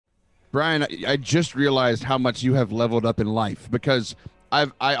Brian, I just realized how much you have leveled up in life because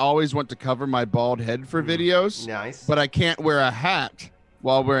I always want to cover my bald head for videos, Nice. but I can't wear a hat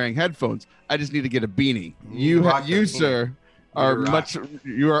while wearing headphones. I just need to get a beanie. rock the You beanie. sir, You are rock.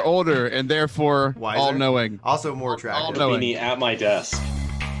 you are older and therefore Wiser? all knowing. Also more attractive. No. Beanie at my desk.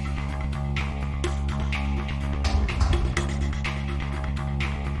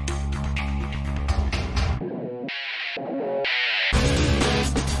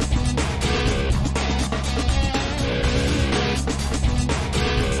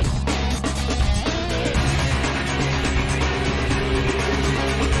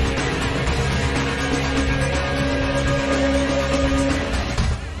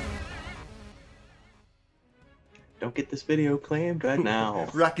 Don't get this video claimed right now.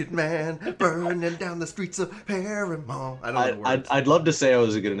 Rocket Man burning down the streets of Paramount. I don't know the words. I'd love to say I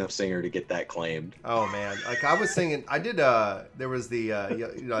was a good enough singer to get that claimed. Oh man, like I was singing, I did. There was the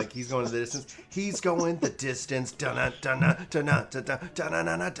like he's going the distance. He's going the distance. Dun dun dun dun dun dun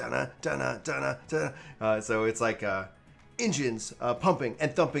dun dun dun dun dun. So it's like engines pumping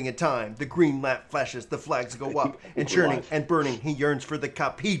and thumping in time. The green lamp flashes, the flags go up and churning and burning. He yearns for the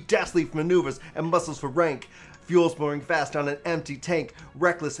cup. He dastardly maneuvers and muscles for rank. Fuel's pouring fast on an empty tank.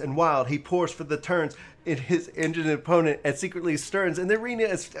 Reckless and wild, he pours for the turns in his engine opponent and secretly sterns. And the arena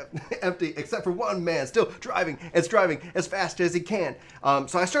is empty except for one man still driving as fast as he can.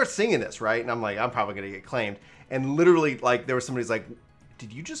 So I start singing this, right? And I'm like, I'm probably going to get claimed. And literally, like, there was somebody's like,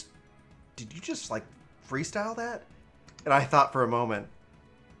 did you just like freestyle that? And I thought for a moment,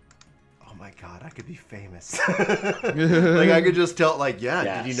 oh my God, I could be famous. Like I could just tell, like, yeah,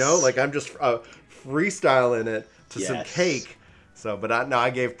 Yes. did you know? Like I'm just freestyling it to some Yes. cake. So, but I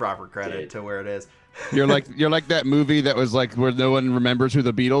gave proper credit to where it is. You're like that movie that was like where no one remembers who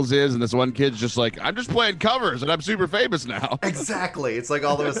the Beatles is, and this one kid's just like, I'm just playing covers and I'm super famous now. Exactly. It's like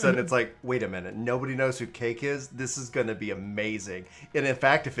all of a sudden it's like, wait a minute, nobody knows who Cake is. This is going to be amazing. And in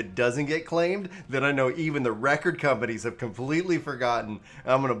fact, if it doesn't get claimed, then I know even the record companies have completely forgotten.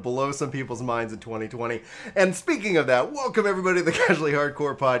 I'm going to blow some people's minds in 2020. And speaking of that, welcome everybody to the Casually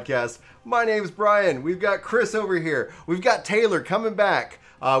Hardcore Podcast. My name's Brian. We've got Chris over here. We've got Taylor coming back.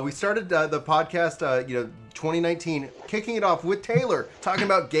 We started the podcast, 2019, kicking it off with Taylor, talking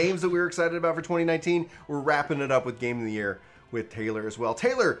about games that we were excited about for 2019. We're wrapping it up with Game of the Year with Taylor as well.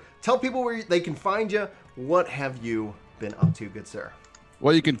 Taylor, tell people where they can find you. What have you been up to, good sir?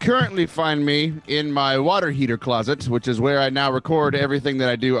 Well, you can currently find me in my water heater closet, which is where I now record everything that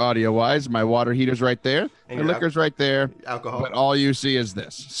I do audio-wise. My water heater's right there. And My your liquor's right there. Alcohol. But all you see is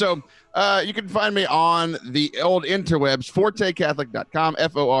this. So you can find me on the old interwebs, fortecatholic.com,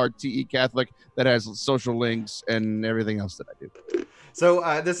 Forte Catholic. That has social links and everything else that I do. So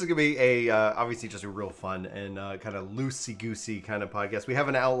this is going to be obviously just a real fun and kind of loosey-goosey kind of podcast. We have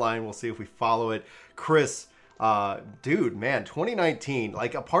an outline. We'll see if we follow it. Chris, dude, man, 2019,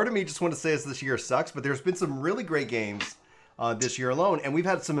 like a part of me just want to say this year sucks, but there's been some really great games this year alone. And we've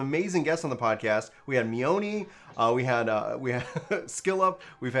had some amazing guests on the podcast. We had Mione, we had Skill Up,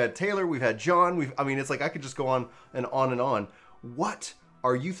 we've had Taylor, we've had John. I mean, it's like I could just go on and on and on. What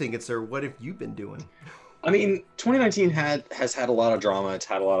are you thinking, sir? What have you been doing? I mean, 2019 has had a lot of drama. It's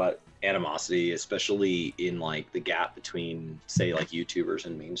had a lot of animosity, especially in like the gap between, say, like YouTubers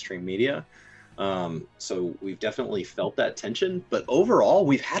and mainstream media. So we've definitely felt that tension. But overall,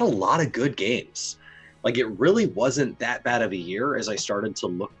 we've had a lot of good games. Like it really wasn't that bad of a year as I started to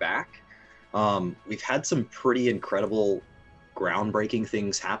look back. We've had some pretty incredible, groundbreaking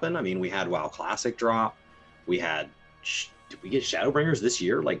things happen. I mean, we had WoW Classic drop. We had. Did we get Shadowbringers this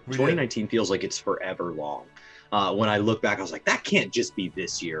year? Like 2019 feels like it's forever long. When I look back, I was like, that can't just be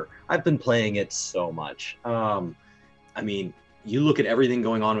this year. I've been playing it so much. I mean, you look at everything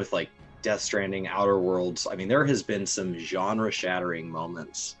going on with like Death Stranding, Outer Worlds. I mean, there has been some genre-shattering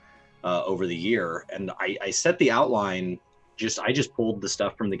moments over the year. And I set the outline. I just pulled the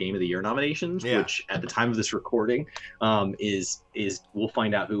stuff from the Game of the Year nominations, which at the time of this recording is we'll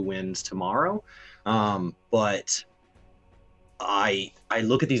find out who wins tomorrow. But I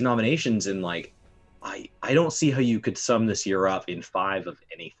look at these nominations and like I don't see how you could sum this year up in 5 of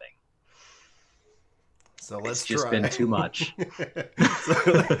anything. So let's It's just try. been too much.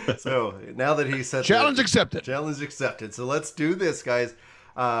 so now that he said Challenge accepted. Challenge accepted. So let's do this, guys.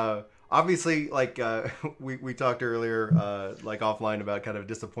 Obviously, like we talked earlier, like offline about kind of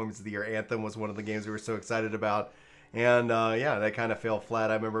disappointments of the year. Anthem was one of the games we were so excited about. And yeah, that kind of fell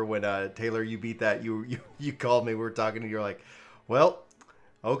flat. I remember when Taylor, you beat that. You called me. We were talking, and you're like, "Well,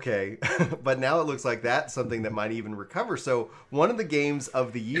 Okay, but now it looks like that's something that might even recover. So one of the games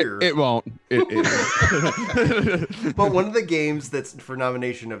of the year, It won't. but one of the games that's for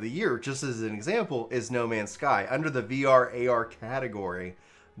nomination of the year, just as an example, is No Man's Sky. Under the VR AR category,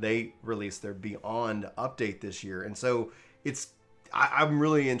 they released their Beyond update this year, and so I'm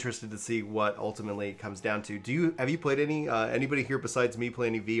really interested to see what ultimately it comes down to. Have you played anybody here besides me play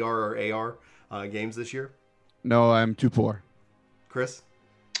any VR or AR games this year? No, I'm too poor. Chris?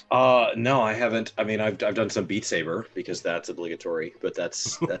 No, I haven't. I mean, I've done some Beat Saber because that's obligatory, but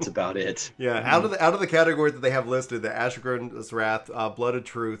that's about it. Yeah, out of the categories that they have listed, the Asheron's Wrath, Blood of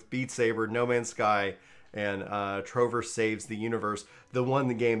Truth, Beat Saber, No Man's Sky, and Trover Saves the Universe.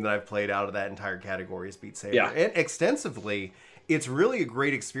 The game that I've played out of that entire category is Beat Saber. Yeah. And extensively, it's really a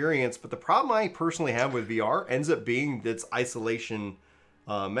great experience, but the problem I personally have with VR ends up being its isolation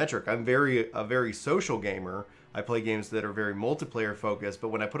metric. I'm a very social gamer. I play games that are very multiplayer focused, but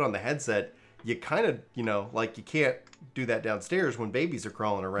when I put on the headset, you kind of, like you can't do that downstairs when babies are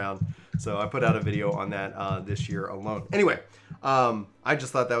crawling around. So I put out a video on that this year alone. Anyway, I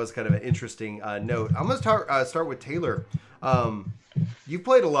just thought that was kind of an interesting note. I'm going to start with Taylor. You've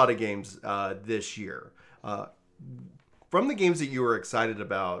played a lot of games this year. From the games that you were excited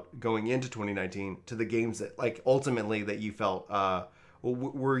about going into 2019 to the games that, like, ultimately that you felt,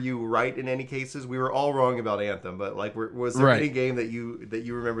 were you right in any cases? We were all wrong about Anthem, but like, was there any game that you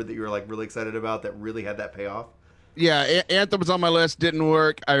remember that you were like really excited about that really had that payoff? Yeah, Anthem was on my list, didn't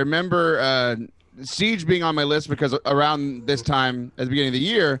work. I remember Siege being on my list because around this time at the beginning of the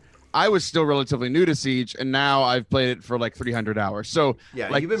year, I was still relatively new to Siege, and now I've played it for like 300 hours. So yeah,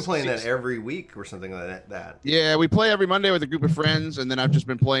 like, you've been playing that every week or something like that. Yeah, we play every Monday with a group of friends, and then I've just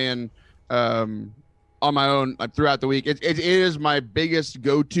been playing on my own throughout the week. It is my biggest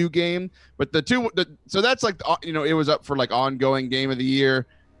go-to game, but so that's like, it was up for like ongoing game of the year.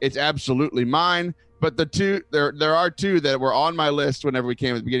 It's absolutely mine. But there are two that were on my list whenever we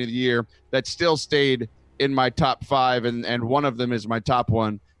came at the beginning of the year that still stayed in my top 5, and one of them is my top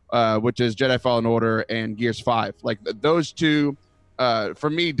one, which is Jedi Fallen Order and Gears 5. Like those two, for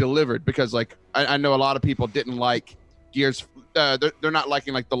me, delivered, because like I know a lot of people didn't like Gears. They're not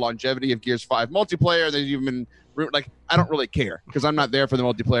liking like the longevity of Gears 5 multiplayer. They've even like, I don't really care because I'm not there for the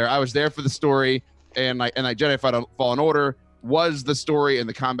multiplayer. I was there for the story, and Jedi Fallen Order was the story and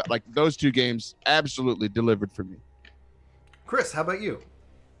the combat. Like those two games absolutely delivered for me. Chris, how about you?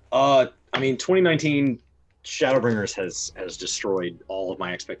 I mean, 2019 Shadowbringers has destroyed all of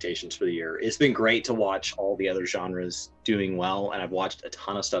my expectations for the year. It's been great to watch all the other genres doing well, and I've watched a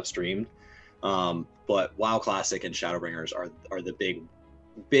ton of stuff streamed. But WoW Classic and Shadowbringers are the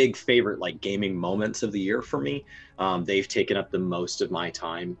big favorite like gaming moments of the year for me. They've taken up the most of my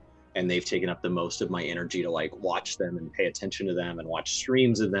time, and they've taken up the most of my energy to like watch them and pay attention to them and watch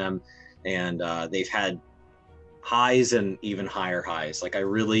streams of them. And they've had highs and even higher highs. Like I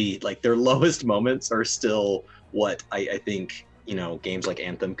really like their lowest moments are still what I think, games like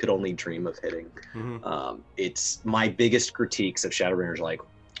Anthem could only dream of hitting. Mm-hmm. It's my biggest critiques of Shadowbringers. Like,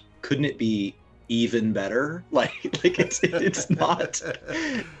 couldn't it be even better? Like it's not.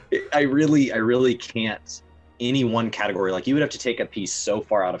 I really can't. Any one category, like you would have to take a piece so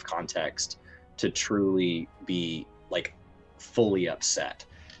far out of context to truly be like fully upset.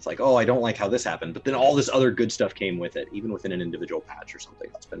 It's like, oh, I don't like how this happened, but then all this other good stuff came with it, even within an individual patch or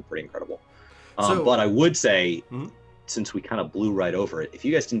something. That's been pretty incredible. But I would say, since we kind of blew right over it, if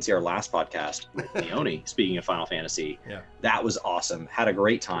you guys didn't see our last podcast with Leone, speaking of Final Fantasy, that was awesome. Had a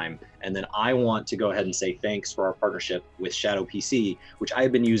great time. And then I want to go ahead and say thanks for our partnership with Shadow PC, which I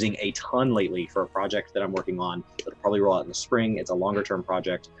have been using a ton lately for a project that I'm working on. It'll probably roll out in the spring. It's a longer term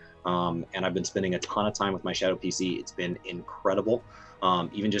project. And I've been spending a ton of time with my Shadow PC. It's been incredible,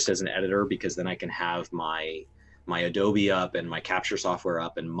 even just as an editor, because then I can have my Adobe up and my capture software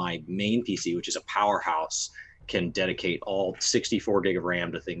up, and my main PC, which is a powerhouse, can dedicate all 64 gig of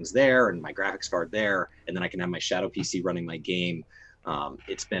RAM to things there, and my graphics card there, and then I can have my Shadow PC running my game.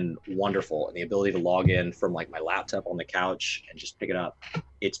 It's been wonderful, and the ability to log in from like my laptop on the couch and just pick it up,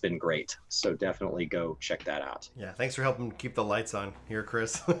 it's been great. So definitely go check that out. Yeah, thanks for helping keep the lights on here,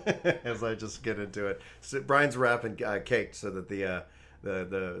 Chris, as I just get into it. So Brian's wrapping cake so that the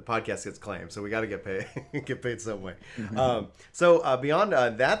podcast gets claimed, so we got to get paid some way. Mm-hmm. So beyond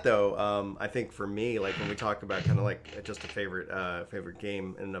that, though, I think for me, like when we talk about kind of like just a favorite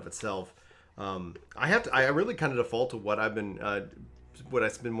game in and of itself, I really kind of default to what I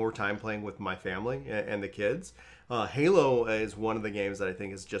spend more time playing with my family and the kids. Halo is one of the games that I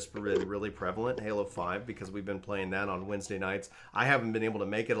think has just been really prevalent. Halo 5, because we've been playing that on Wednesday nights. I haven't been able to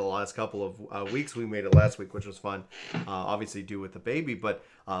make it the last couple of weeks. We made it last week, which was fun. Obviously, due with the baby. But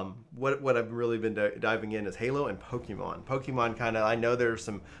what I've really been diving in is Halo and Pokemon. Pokemon kind of, I know there's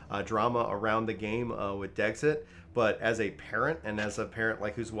some drama around the game with Dexit. But as a parent, and as a parent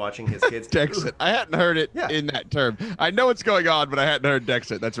like who's watching his kids, Dexit. I hadn't heard it in that term. I know what's going on, but I hadn't heard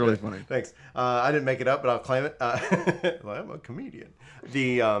Dexit. That's really funny. Thanks. I didn't make it up, but I'll claim it. Well, I'm a comedian.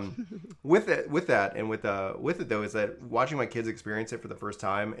 The with that and with it though is that watching my kids experience it for the first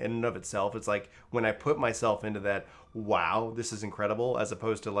time in and of itself, it's like when I put myself into that, wow, this is incredible, as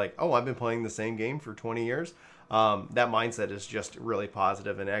opposed to like, oh, I've been playing the same game for 20 years. That mindset is just really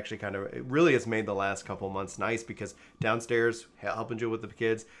positive, and actually it really has made the last couple of months nice, because downstairs helping Jill with the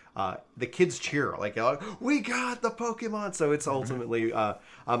kids cheer like, we got the Pokemon. So it's ultimately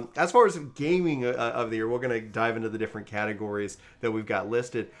as far as gaming of the year, we're going to dive into the different categories that we've got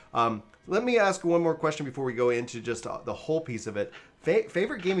listed. Let me ask one more question before we go into just the whole piece of it.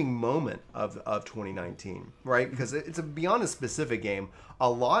 Favorite gaming moment of 2019, right? Because it's beyond a specific game. A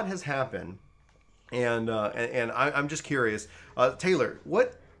lot has happened. And I'm just curious, Taylor,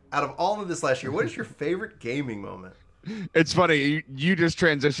 what out of all of this last year, what is your favorite gaming moment? It's funny, you just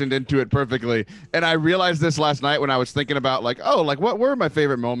transitioned into it perfectly, and I realized this last night when I was thinking about what were my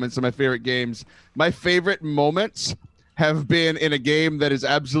favorite moments and my favorite games. My favorite moments have been in a game that is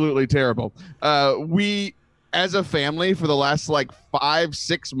absolutely terrible. We, as a family, for the last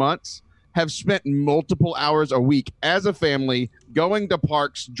 5-6 months, have spent multiple hours a week as a family going to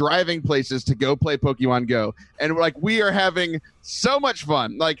parks, driving places to go play Pokemon Go. And we are having so much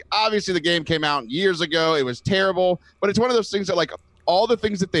fun. Obviously the game came out years ago. It was terrible, but it's one of those things that all the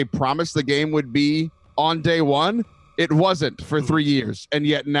things that they promised the game would be on day one, it wasn't for 3 years. And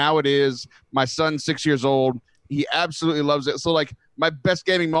yet now it is. My son's 6 years old. He absolutely loves it. So my best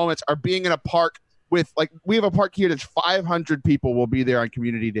gaming moments are being in a park with we have a park here that's 500 people will be there on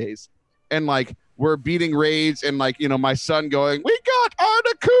community days. And we're beating raids, and my son going, we got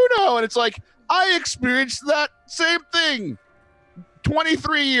Articuno, and it's I experienced that same thing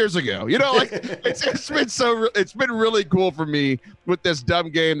 23 years ago. It's been really cool for me with this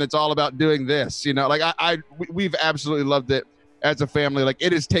dumb game that's all about doing this. We've absolutely loved it as a family.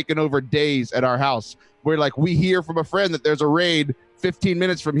 It has taken over days at our house where we hear from a friend that there's a raid 15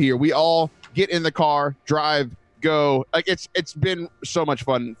 minutes from here. We all get in the car, drive, go. It's been so much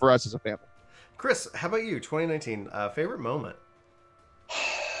fun for us as a family. Chris, how about you? 2019 favorite moment?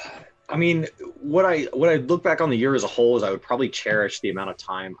 I mean, what I look back on the year as a whole is I would probably cherish the amount of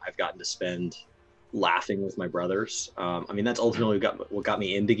time I've gotten to spend laughing with my brothers. That's ultimately what got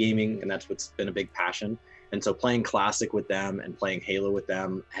me into gaming, and that's what's been a big passion. And so playing Classic with them and playing Halo with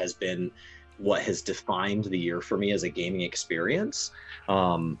them has been what has defined the year for me as a gaming experience.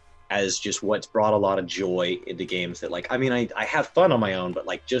 As just what's brought a lot of joy into games that I have fun on my own, but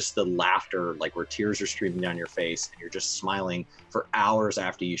just the laughter, where tears are streaming down your face and you're just smiling for hours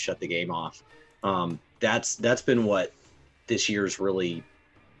after you shut the game off. That's been what this year's really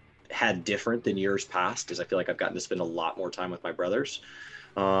had different than years past, is I feel like I've gotten to spend a lot more time with my brothers.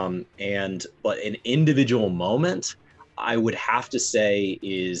 But an individual moment I would have to say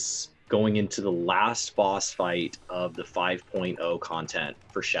is going into the last boss fight of the 5.0 content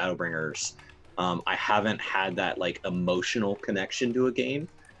for Shadowbringers. I haven't had that emotional connection to a game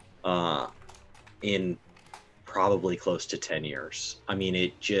in probably close to 10 years.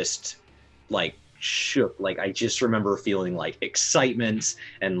 It just shook. I just remember feeling excitement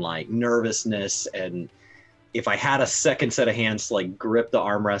and nervousness, and if I had a second set of hands to grip the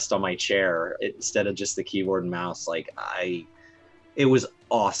armrest on my chair instead of just the keyboard and mouse, it was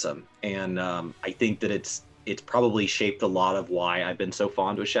awesome. And I think that it's probably shaped a lot of why I've been so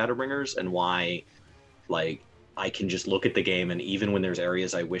fond of Shadowbringers, and why I can just look at the game, and even when there's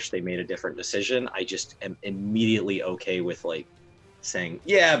areas I wish they made a different decision, I just am immediately okay with saying,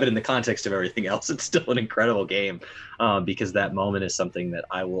 yeah, but in the context of everything else, it's still an incredible game, because that moment is something that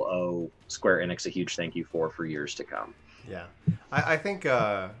I will owe Square Enix a huge thank you for years to come. Yeah. I think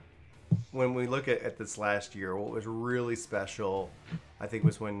when we look at this last year, what was really special, I think,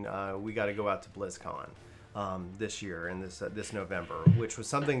 was when we got to go out to BlizzCon this year, and this November, which was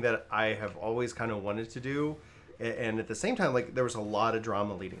something that I have always kind of wanted to do. And at the same time, there was a lot of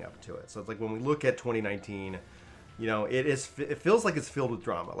drama leading up to it. So it's when we look at 2019, it feels like it's filled with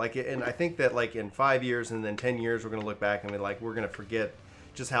drama. And I think that in 5 years and then 10 years, we're going to look back and we're going to forget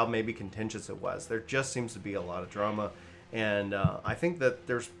just how maybe contentious it was. There just seems to be a lot of drama. And I think that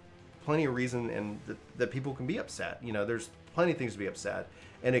there's plenty of reason and that people can be upset. There's plenty of things to be upset,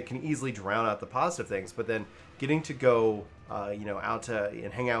 and it can easily drown out the positive things. But then getting to go, out to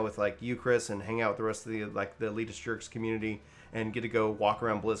and hang out with like you, Chris, and hang out with the rest of the Elitist Jerks community, and get to go walk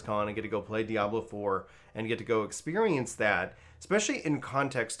around BlizzCon and get to go play Diablo 4 and get to go experience that, especially in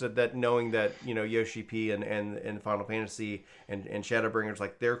context of that, knowing that, Yoshi P and Final Fantasy and Shadowbringers,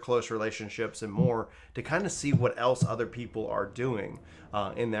 like their close relationships and more, to kind of see what else other people are doing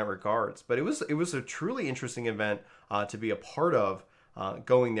in that regards. But it was a truly interesting event to be a part of,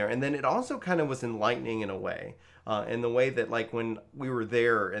 going there. And then it also kind of was enlightening in a way. In the way that, like, when we were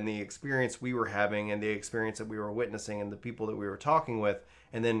there and the experience we were having and the experience that we were witnessing and the people that we were talking with,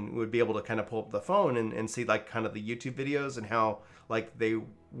 and then we would be able to kind of pull up the phone and see, like, kind of the YouTube videos and how, like, they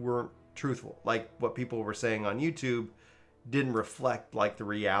weren't truthful. Like, what people were saying on YouTube didn't reflect, like, the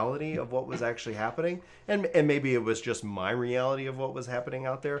reality of what was actually happening. And maybe it was just my reality of what was happening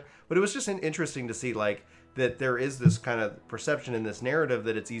out there. But it was just interesting to see, like, that there is this kind of perception in this narrative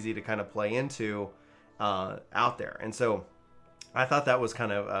that it's easy to kind of play into out there. And so I thought that was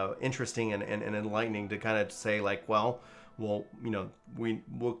kind of interesting and enlightening to kind of say, like, we'll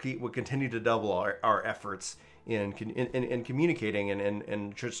continue to double our efforts in communicating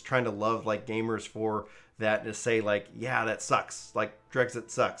and just trying to love, like, gamers for that, to say, like, yeah, that sucks, like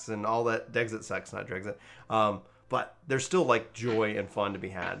Drexit sucks and all that. Dexit sucks, not Drexit. But there's still, like, joy and fun to be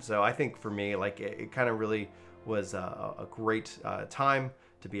had. So I think for me, like, it kind of really was a great time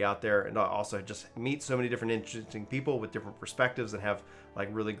to be out there, and also just meet so many different interesting people with different perspectives and have, like,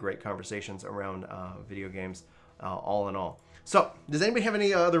 really great conversations around video games, all in all. So does anybody have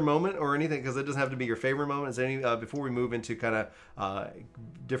any other moment or anything, because it doesn't have to be your favorite moment, is there any before we move into kind of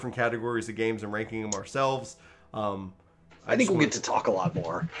different categories of games and ranking them ourselves? I think we'll get to talk a lot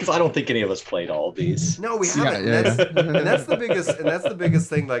more, because I don't think any of us played all of these. No, we haven't. And that's the biggest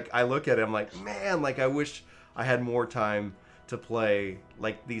thing. Like, I look at it, I'm like, man, like, I wish I had more time to play,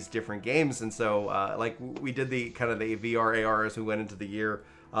 like, these different games. And so like, we did the kind of the VR AR as we went into the year.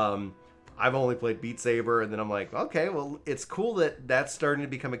 I've only played Beat Saber, and then I'm like, okay, well, it's cool that that's starting to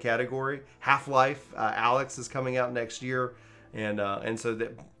become a category. Half-Life Alyx is coming out next year, and so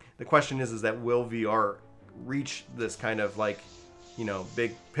the question is that will VR reach this kind of, like,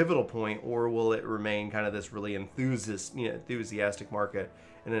 big pivotal point, or will it remain kind of this really enthusiastic market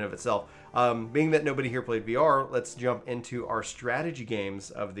in and of itself? Being that nobody here played VR, let's jump into our strategy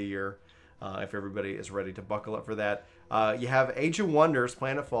games of the year, if everybody is ready to buckle up for that. You have Age of Wonders,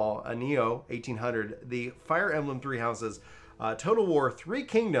 Planetfall, Neo 1800, the Fire Emblem Three Houses, Total War, Three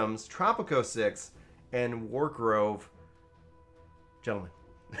Kingdoms, Tropico 6, and Wargrove. Gentlemen,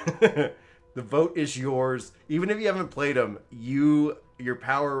 the vote is yours. Even if you haven't played them, your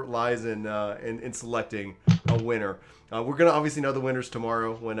power lies in selecting a winner. We're gonna obviously know the winners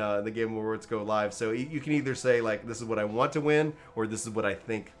tomorrow when the Game Awards go live. So you can either say, like, this is what I want to win, or this is what I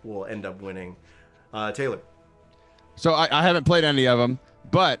think will end up winning. Taylor. So I haven't played any of them,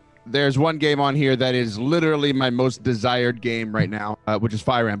 but there's one game on here that is literally my most desired game right now, which is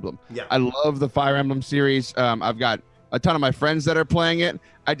Fire Emblem. Yeah. I love the Fire Emblem series. I've got a ton of my friends that are playing it.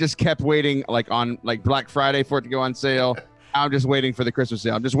 I just kept waiting, like, on, like, Black Friday for it to go on sale. I'm just waiting for the Christmas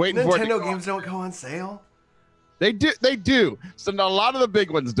sale. I'm just waiting for it. Nintendo games don't go on sale. They do. So a lot of the big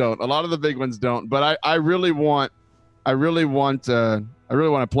ones don't. But I really want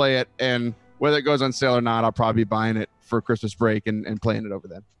to play it, and whether it goes on sale or not, I'll probably be buying it for Christmas break and playing it over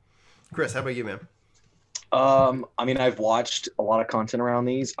then. Chris, how about you, man? I mean, I've watched a lot of content around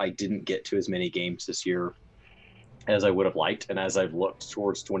these. I didn't get to as many games this year as I would have liked, and as I've looked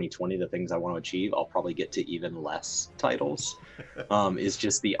towards 2020, the things I want to achieve, I'll probably get to even less titles. Is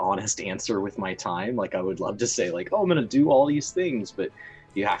just the honest answer with my time. Like, I would love to say, like, oh, I'm going to do all these things, but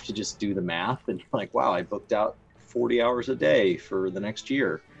you have to just do the math, and you're like, wow, I booked out 40 hours a day for the next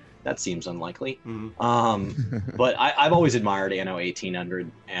year. That seems unlikely. Mm-hmm. But I've always admired Anno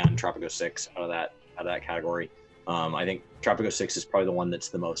 1800 and Tropico 6 out of that category. I think Tropico 6 is probably the one that's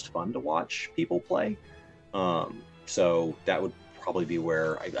the most fun to watch people play. So that would probably be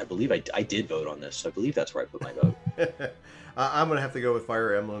where I believe I did vote on this. So I believe that's where I put my vote. I'm gonna have to go with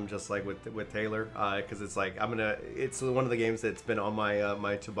Fire Emblem, just like with Taylor, because it's like it's one of the games that's been on my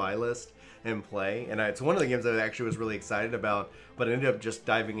my to buy list and play, and it's one of the games that I actually was really excited about, but I ended up just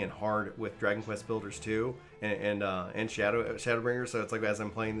diving in hard with Dragon Quest Builders 2 and Shadowbringers. So it's like, as I'm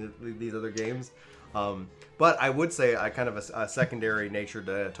playing these other games. But I would say I kind of a secondary nature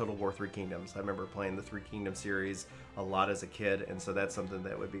to Total War Three Kingdoms. I remember playing the Three Kingdoms series a lot as a kid, and so that's something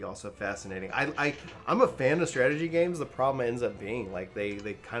that would be also fascinating. I'm a fan of strategy games. The problem ends up being, like,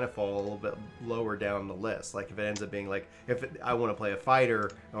 they kind of fall a little bit lower down the list. Like, if it ends up being like, I want to play a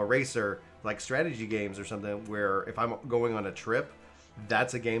fighter or a racer, like strategy games or something where if I'm going on a trip,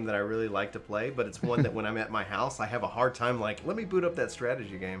 that's a game that I really like to play, but it's one that when I'm at my house, I have a hard time like, let me boot up that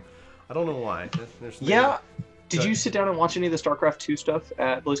strategy game. I don't know why. Yeah. Did you sit down and watch any of the StarCraft 2 stuff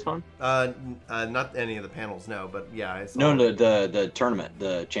at BlizzCon? Not any of the panels, no, but yeah. I saw No, the tournament,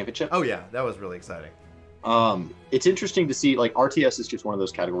 the championship. Oh yeah, that was really exciting. It's interesting to see, like, RTS is just one of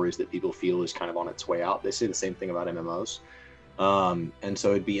those categories that people feel is kind of on its way out. They say the same thing about MMOs. And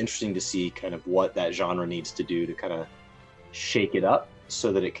so it'd be interesting to see kind of what that genre needs to do to kind of shake it up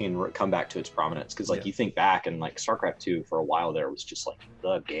so that it can come back to its prominence. Because, like, you think back and, like, StarCraft 2 for a while there was just, like,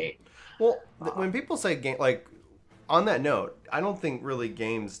 the game. Well, when people say game, like, on that note, I don't think really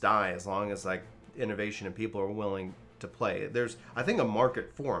games die as long as, like, innovation and people are willing to play. There's, I think, a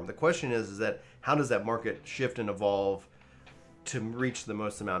market for them. The question is that how does that market shift and evolve to reach the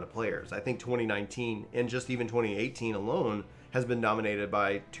most amount of players? I think 2019 and just even 2018 alone has been dominated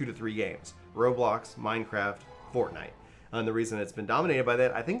by 2 to 3 games: Roblox, Minecraft, Fortnite. And the reason it's been dominated by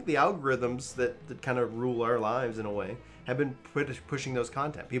that, I think the algorithms that kind of rule our lives in a way have been pushing those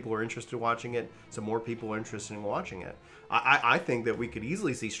content. People are interested in watching it, so more people are interested in watching it. I think that we could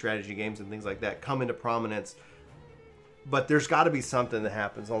easily see strategy games and things like that come into prominence, but there's got to be something that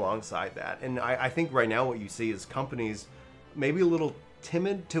happens alongside that. And I think right now what you see is companies maybe a little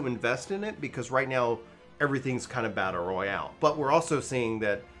timid to invest in it because right now everything's kind of battle royale. But we're also seeing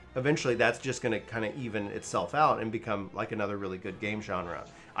that eventually that's just going to kind of even itself out and become like another really good game genre.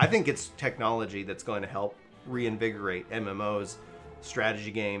 I think it's technology that's going to help reinvigorate MMOs,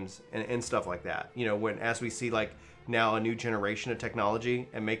 strategy games, and stuff like that. You know, as we see like now a new generation of technology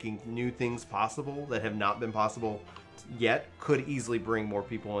and making new things possible that have not been possible yet could easily bring more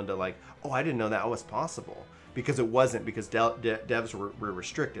people into like, oh, I didn't know that was possible. Because it wasn't, because devs were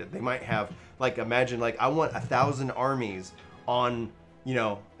restricted. They might have, like, imagine, like, I want 1,000 armies on, you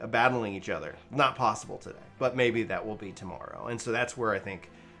know, battling each other. Not possible today, but maybe that will be tomorrow. And so that's where I think,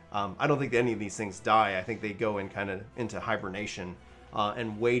 I don't think any of these things die. I think they go in kind of into hibernation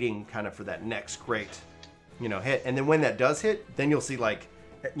and waiting kind of for that next great, you know, hit. And then when that does hit, then you'll see, like,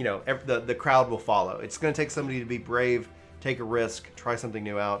 you know, the crowd will follow. It's going to take somebody to be brave, take a risk, try something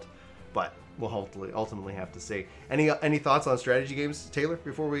new out, but we'll ultimately have to see. Any thoughts on strategy games, Taylor,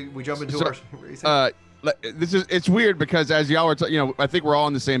 before we jump into our racing? It's weird because as y'all were, you know, I think we're all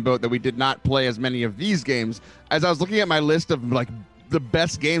in the same boat that we did not play as many of these games. As I was looking at my list of like the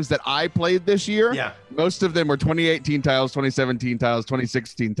best games that I played this year, most of them were 2018 titles, 2017 titles,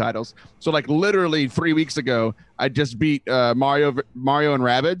 2016 titles. So like literally 3 weeks ago, I just beat Mario and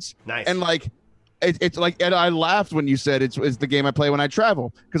Rabbids. Nice. And like it's like, and I laughed when you said it's the game I play when I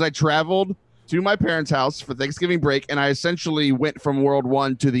travel, because I traveled to my parents' house for Thanksgiving break, and I essentially went from World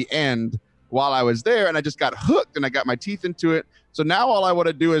 1 to the end while I was there, and I just got hooked and I got my teeth into it. So now all I want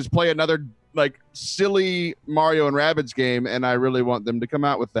to do is play another like silly Mario and Rabbids game, and I really want them to come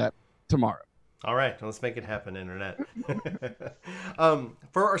out with that tomorrow. All right, let's make it happen, Internet.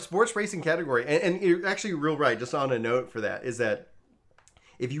 For our sports racing category, and you're actually real right, just on a note for that, is that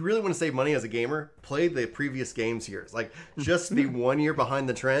if you really want to save money as a gamer, play the previous games here. It's like just be 1 year behind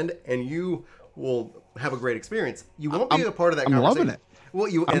the trend, and you will have a great experience. You won't be a part of that conversation. I'm loving it.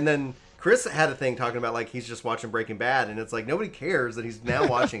 Well, and then Chris had a thing talking about like he's just watching Breaking Bad, and it's like nobody cares that he's now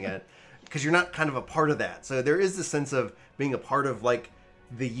watching it because you're not kind of a part of that. So there is this sense of being a part of like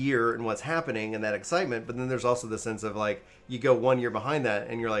the year and what's happening and that excitement, but then there's also the sense of like you go 1 year behind that,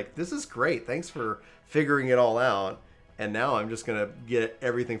 and you're like, this is great. Thanks for figuring it all out. And now I'm just going to get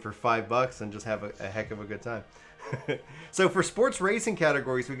everything for $5 and just have a heck of a good time. So for sports racing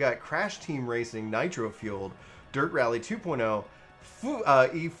categories, we got Crash Team Racing, Nitro Fueled, Dirt Rally 2.0,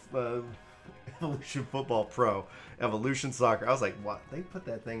 Evolution Football Pro, Evolution Soccer. I was like, what? They put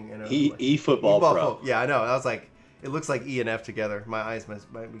that thing in eFootball Pro. Yeah, I know. I was like, it looks like E and F together. My eyes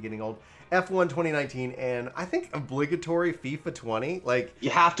might be getting old. F1 2019, and I think obligatory FIFA 20. Like, you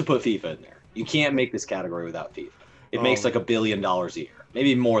have to put FIFA in there. You can't make this category without FIFA. It makes like $1 billion a year,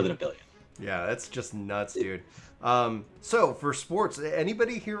 maybe more than $1 billion. Yeah, that's just nuts, dude. So for sports,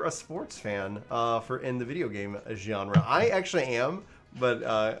 anybody here a sports fan in the video game genre? I actually am, but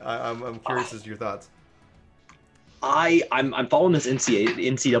I'm curious as to your thoughts. I'm following this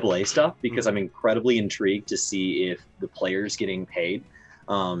NCAA stuff because I'm incredibly intrigued to see if the players getting paid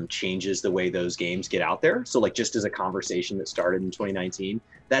changes the way those games get out there. So like just as a conversation that started in 2019,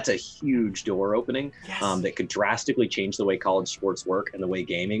 that's a huge door opening that could drastically change the way college sports work and the way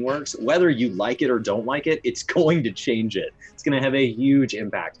gaming works. Whether you like it or don't like it, it's going to change it. It's going to have a huge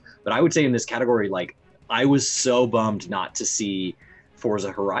impact. But I would say in this category, like I was so bummed not to see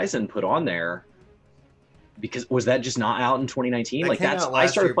Forza Horizon put on there because was that just not out in 2019? That Like came that's out I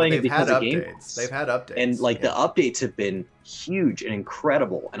last started year, playing but it they've because had of Game updates. Pass. They've had updates. And like yeah. the updates have been huge and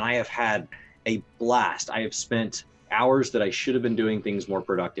incredible, and I have had a blast. I have spent hours that I should have been doing things more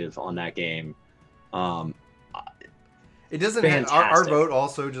productive on that game. It doesn't have, our fantastic. vote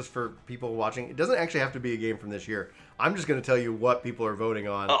also, just for people watching, it doesn't actually have to be a game from this year. I'm just going to tell you what people are voting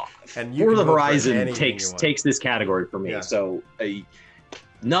on. Oh, and you Forza can vote for Horizon anything you want. takes this category for me. Yeah. So a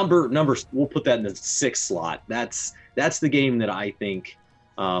numbers, we'll put that in the 6th slot. That's the game that I think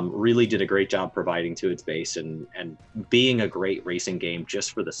really did a great job providing to its base and being a great racing game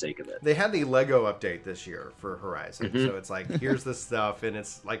just for the sake of it. They had the Lego update this year for Horizon. So it's like, here's the stuff, and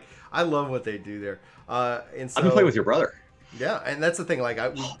it's like, I love what they do there. And so, I've been playing with your brother. Yeah, and that's the thing. Like,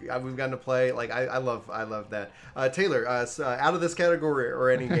 we've gotten to play. Like, I love that. Taylor, so out of this category or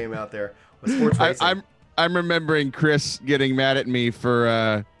any game out there, with sports racing. I'm remembering Chris getting mad at me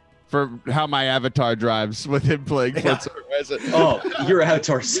for how my avatar drives with him playing Forza Horizon. Oh, your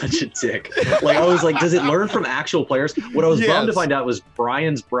avatar is such a dick. Like, I was like, does it learn from actual players? What I was bummed to find out was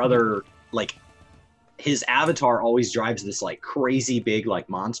Brian's brother, like, his avatar always drives this like crazy big like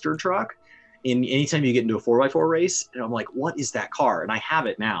monster truck. In anytime you get into a 4x4 race, and I'm like, what is that car? And I have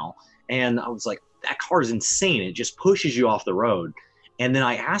it now, and I was like, that car is insane. It just pushes you off the road. And then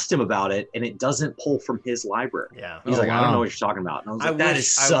I asked him about it, and it doesn't pull from his library. Yeah, he's like, I don't know what you're talking about. And I was like, that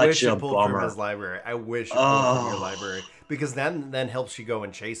is such a bummer. From his library. I wish it pulled from your library, because then helps you go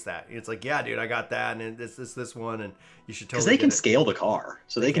and chase that. It's like, yeah, dude, I got that, and this one, and you should totally. Because they can scale the car,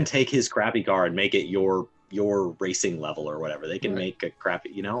 so they can take his crappy car and make it your racing level or whatever. They can make a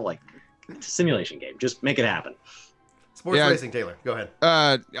crappy, like. It's a simulation game. Just make it happen. Sports racing, Taylor. Go ahead.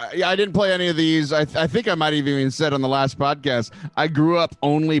 Yeah, I didn't play any of these. I think I might have even said on the last podcast, I grew up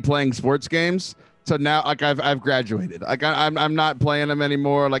only playing sports games. So now, like, I've graduated. Like, I'm not playing them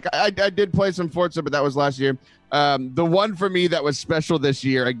anymore. Like, I did play some Forza, but that was last year. The one for me that was special this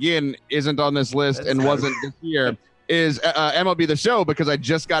year, again, isn't on this list and wasn't this year, is MLB The Show, because I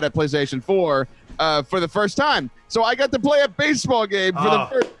just got a PlayStation 4 for the first time. So I got to play a baseball game for the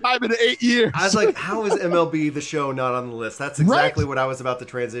first time in 8 years. I was like, how is MLB The Show not on the list? That's exactly what I was about to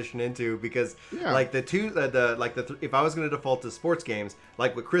transition into, because like the two, if I was going to default to sports games,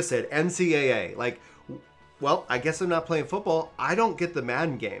 like what Chris said, NCAA, like, well, I guess I'm not playing football. I don't get the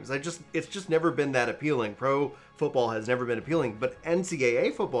Madden games. It's just never been that appealing. Pro football has never been appealing, but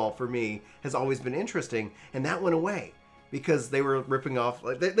NCAA football for me has always been interesting, and that went away. Because they were ripping off,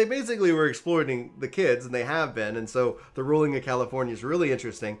 like they basically were exploiting the kids, and they have been, and so the ruling of California is really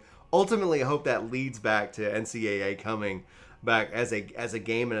interesting. Ultimately, I hope that leads back to NCAA coming back as a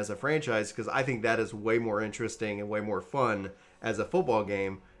game and as a franchise, because I think that is way more interesting and way more fun as a football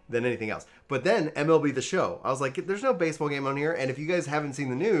game than anything else. But then MLB The Show, I was like, there's no baseball game on here, and if you guys haven't seen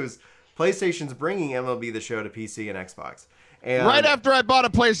the news, PlayStation's bringing MLB The Show to PC and Xbox. And right after I bought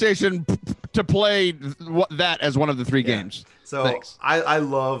a PlayStation to play that as one of the 3 games. So I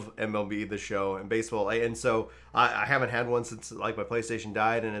love MLB The Show and baseball, and so I haven't had one since like my PlayStation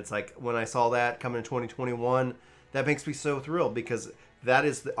died, and it's like when I saw that coming in 2021, that makes me so thrilled, because that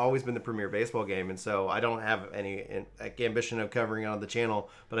has always been the premier baseball game, and so I don't have any ambition of covering it on the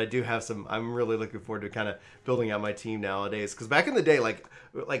channel, but I do have some. I'm really looking forward to kind of building out my team nowadays, because back in the day, like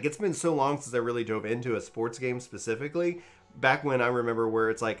it's been so long since I really dove into a sports game specifically. Back when I remember where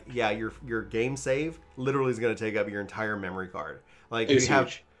it's like, yeah, your game save literally is going to take up your entire memory card. Like you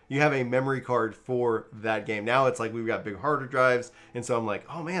have a memory card for that game. Now it's like we've got big harder drives, and so I'm like,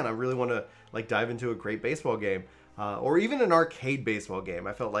 oh man, I really want to like dive into a great baseball game, or even an arcade baseball game.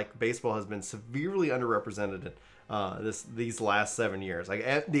 I felt like baseball has been severely underrepresented these last 7 years.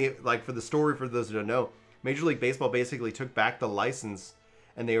 Like for the story, for those who don't know, Major League Baseball basically took back the license,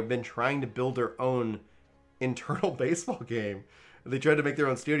 and they have been trying to build their own internal baseball game. They tried to make their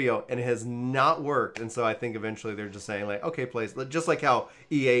own studio, and it has not worked. And so I think eventually they're just saying like, okay, please, just like how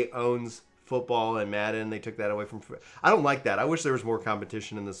EA owns football and Madden, they took that away from. I don't like that. I wish there was more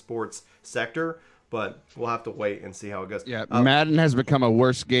competition in the sports sector, but we'll have to wait and see how it goes. Yeah, Madden has become a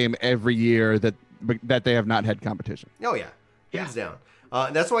worse game every year that they have not had competition. Oh yeah, hands down.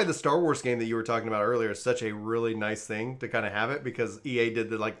 And that's why the Star Wars game that you were talking about earlier is such a really nice thing to kind of have it, because EA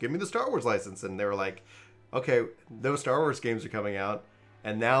did the like, give me the Star Wars license, and they were like, okay, those Star Wars games are coming out,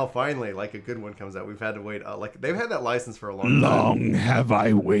 and now finally, like, a good one comes out. We've had to wait. Like, they've had that license for a long time. Long have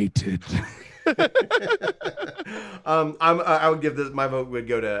I waited. I would give this. My vote would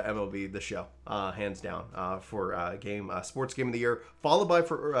go to MLB The Show, hands down, for sports game of the year, followed by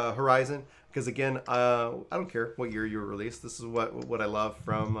for Horizon. Because again, I don't care what year you were released. This is what I love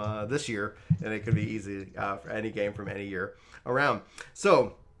from this year, and it could be easy for any game from any year around.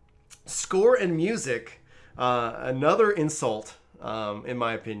 So, score and music. Another insult, in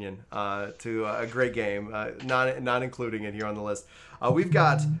my opinion, to a great game, not including it here on the list. We've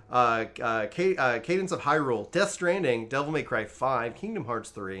got Cadence of Hyrule, Death Stranding, Devil May Cry 5, Kingdom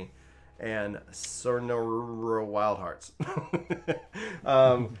Hearts 3, and Sonora Wild Hearts.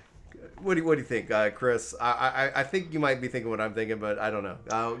 What do you think, Chris? I think you might be thinking what I'm thinking, but I don't know.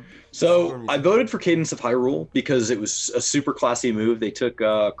 So I voted for Cadence of Hyrule because it was a super classy move. They took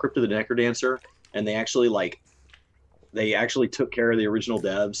Crypt of the Necrodancer, and they actually took care of the original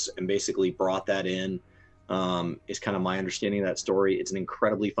devs and basically brought that in. Is kind of my understanding of that story. It's an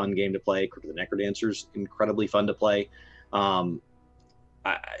incredibly fun game to play. Crypt of the Necrodancer's incredibly fun to play.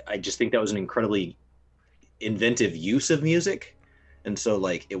 I just think that was an incredibly inventive use of music. And so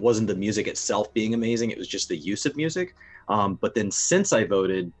like, it wasn't the music itself being amazing. It was just the use of music. But then since I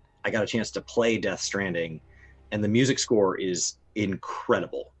voted, I got a chance to play Death Stranding, and the music score is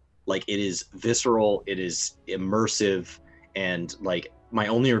incredible. Like, it is visceral, it is immersive. And like, my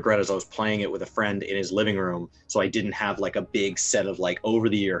only regret is I was playing it with a friend in his living room. So I didn't have like a big set of like over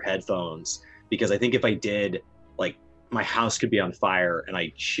the ear headphones, because I think if I did, like, my house could be on fire and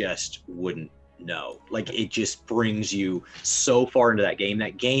I just wouldn't know. Like, it just brings you so far into that game.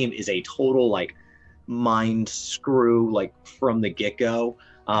 That game is a total like mind screw, like from the get-go.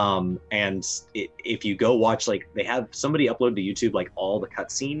 If you go watch, like, they have somebody upload to YouTube like all the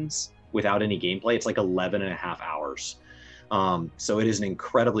cutscenes without any gameplay. It's like 11 and a half hours. So it is an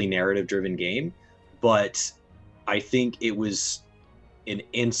incredibly narrative driven game, but I think it was an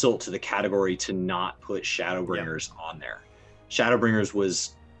insult to the category to not put Shadowbringers on there. Shadowbringers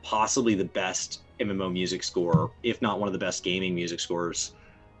was possibly the best MMO music score, if not one of the best gaming music scores,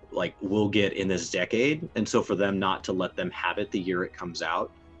 like, we'll get in this decade. And so for them not to let them have it the year it comes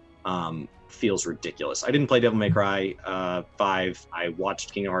out, feels ridiculous. I didn't play Devil May Cry 5. I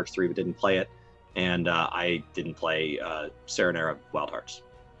watched Kingdom Hearts 3, but didn't play it. And I didn't play Serenera Wild Hearts.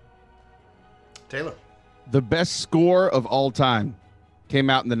 Taylor. The best score of all time came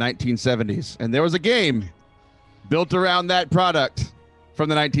out in the 1970s, and there was a game built around that product from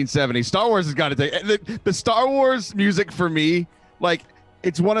the 1970s. Star Wars has got to take the Star Wars music for me. Like,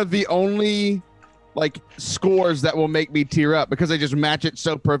 it's one of the only like scores that will make me tear up because they just match it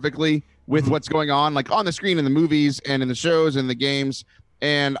so perfectly with what's going on, like on the screen in the movies and in the shows and the games.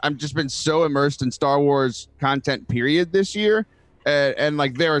 And I've just been so immersed in Star Wars content period this year. And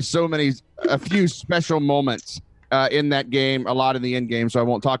like, there are a few special moments in that game, a lot in the end game, so I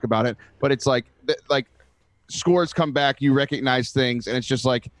won't talk about it, but it's like scores come back, you recognize things, and it's just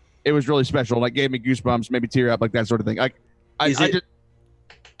like, it was really special. Like, gave me goosebumps, maybe tear up, like that sort of thing. Like,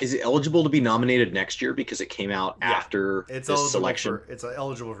 is it eligible to be nominated next year because it came out after it's this selection? It's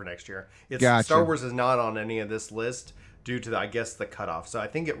eligible for next year. Gotcha. Star Wars is not on any of this list due to the cutoff. So I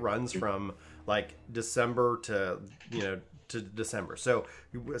think it runs from like December to December. So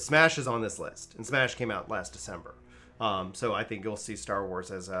Smash is on this list, and Smash came out last December. So I think you'll see Star Wars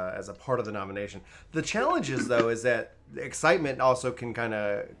as a part of the nomination. The challenge is, though, is that the excitement also can kind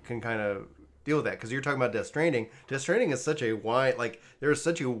of deal with that, because you're talking about Death Stranding. Death Stranding is such a wide, like, there's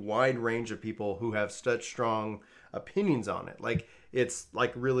such a wide range of people who have such strong opinions on it. Like, it's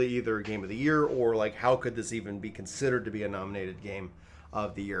like really either a game of the year or like, how could this even be considered to be a nominated game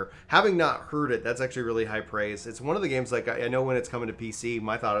of the year? Having not heard it, that's actually really high praise. It's one of the games, like, I know when it's coming to PC,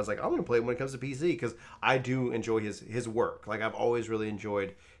 my thought is like, I'm going to play it when it comes to PC, because I do enjoy his work. Like, I've always really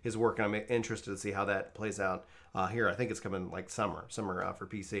enjoyed his work, and I'm interested to see how that plays out here. I think it's coming like summer for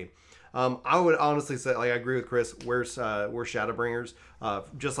PC. I would honestly say, like, I agree with Chris. Where's Shadowbringers?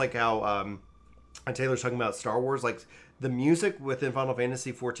 Just like how Taylor's talking about Star Wars, like, the music within Final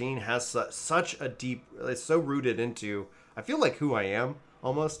Fantasy XIV has such a deep, it's so rooted into, I feel like, who I am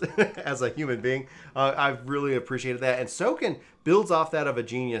almost as a human being. I've really appreciated that. And Soken builds off that of a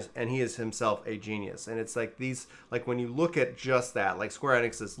genius, and he is himself a genius. And it's like these, like, when you look at just that, like, Square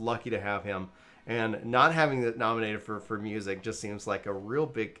Enix is lucky to have him, and not having it nominated for music just seems like a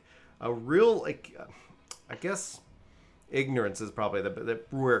real like, I guess ignorance is probably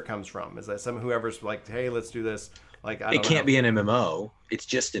where it comes from, is that whoever's like, hey, let's do this. Like, it can't be an MMO. It's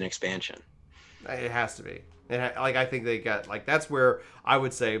just an expansion. It has to be. Like, I think they got, like, that's where I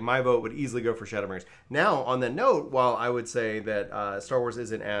would say my vote would easily go for Shadowbringers. Now, on that note, while I would say that Star Wars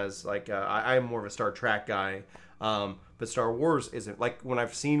isn't as, like, I'm more of a Star Trek guy, but Star Wars isn't, like, when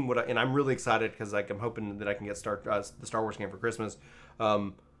I've seen and I'm really excited because, like, I'm hoping that I can get the Star Wars game for Christmas.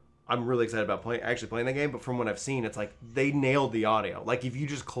 I'm really excited about actually playing that game, but from what I've seen, it's like they nailed the audio. Like, if you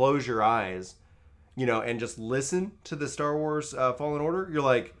just close your eyes, and just listen to the Star Wars Fallen Order, you're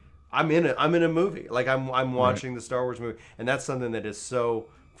like, I'm in a movie. Like, I'm watching the Star Wars movie, and that's something that is so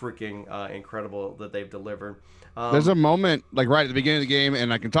freaking incredible that they've delivered. There's a moment like right at the beginning of the game,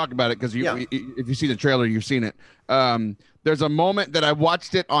 and I can talk about it because if you see the trailer, you've seen it. There's a moment that I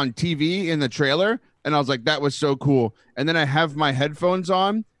watched it on TV in the trailer, and I was like, that was so cool. And then I have my headphones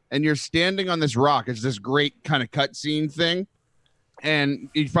on, and you're standing on this rock. It's this great kind of cutscene thing. And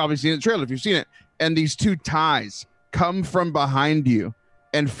you've probably seen the trailer if you've seen it. And these two ties come from behind you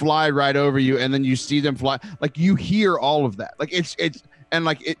and fly right over you, and then you see them fly. Like you hear all of that. Like it's and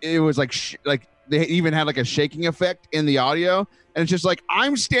like it was like like they even had like a shaking effect in the audio, and it's just like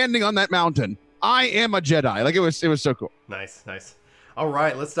I'm standing on that mountain. I am a Jedi. Like it was so cool. Nice. All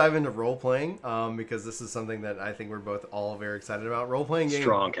right, let's dive into role playing because this is something that I think we're both all very excited about. Role playing game,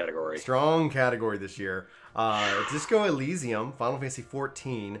 strong category this year. Disco Elysium, Final Fantasy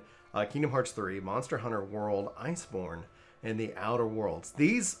 14, Kingdom Hearts 3, Monster Hunter World, Iceborne, and The Outer Worlds.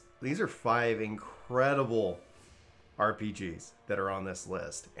 These are 5 incredible RPGs that are on this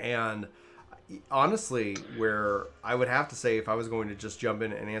list. And honestly, where I would have to say if I was going to just jump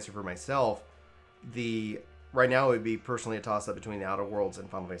in and answer for myself, right now it would be personally a toss-up between The Outer Worlds and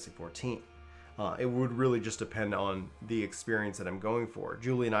Final Fantasy 14. It would really just depend on the experience that I'm going for.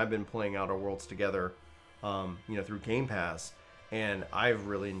 Julie and I have been playing Outer Worlds together, through Game Pass, and I've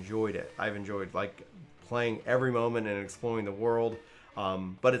really enjoyed it. I've enjoyed like playing every moment and exploring the world.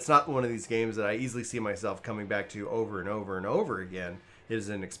 But it's not one of these games that I easily see myself coming back to over and over and over again. It is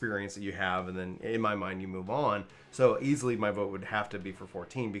an experience that you have, and then in my mind you move on. So easily my vote would have to be for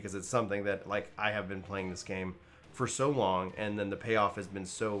 14 because it's something that like I have been playing this game for so long, and then the payoff has been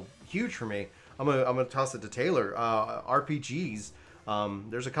so huge for me. I'm gonna toss it to Taylor. RPGs.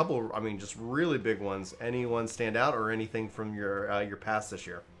 There's a couple. I mean, just really big ones. Anyone stand out, or anything from your past this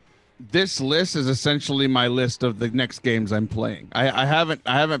year? This list is essentially my list of the next games I'm playing. I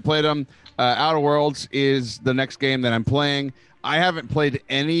haven't played them. Outer Worlds is the next game that I'm playing. I haven't played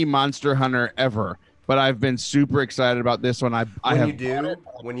any Monster Hunter ever, but I've been super excited about this one.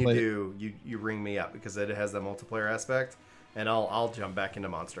 When you do, you ring me up because it has that multiplayer aspect, and I'll jump back into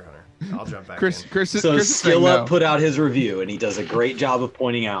Monster Hunter. I'll jump back in. Chris Skill Up put out his review, and he does a great job of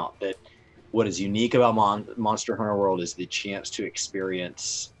pointing out that what is unique about Monster Hunter World is the chance to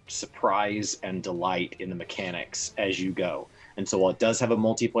experience surprise and delight in the mechanics as you go. And so while it does have a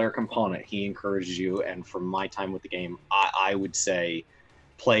multiplayer component, he encourages you, and from my time with the game, I would say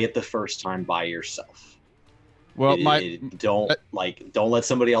play it the first time by yourself. Well, don't let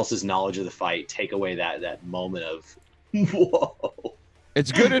somebody else's knowledge of the fight take away that moment of whoa.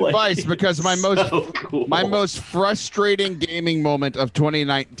 It's good advice because my most frustrating gaming moment of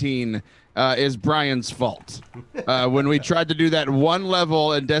 2019 is Brian's fault. When we tried to do that one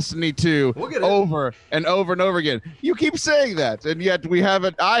level in Destiny 2 over and over and over again. You keep saying that, and yet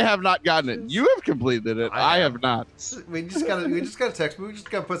I have not gotten it. You have completed it. I have not. We just gotta text me. We just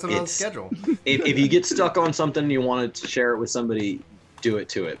gotta put something on the schedule. If you get stuck on something and you wanted to share it with somebody, do it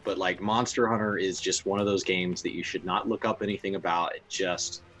to it. But like Monster Hunter is just one of those games that you should not look up anything about.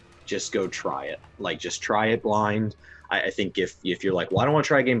 Just go try it. Like just try it blind. I think if you're like, well, I don't want to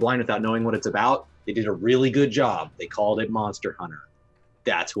try a game blind without knowing what it's about, they did a really good job. They called it Monster Hunter.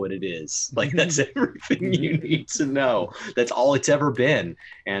 That's what it is. Like that's everything you need to know. That's all it's ever been.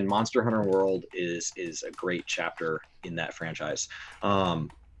 And Monster Hunter World is a great chapter in that franchise.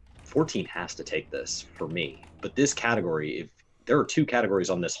 14 has to take this for me. But this category, if there are 2 categories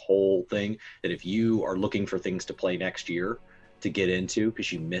on this whole thing that if you are looking for things to play next year to get into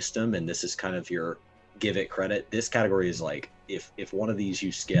because you missed them, and this is kind of your give it credit, this category is like if one of these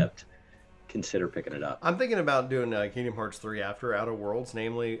you skipped, consider picking it up. I'm thinking about doing Kingdom Hearts 3 after Outer Worlds,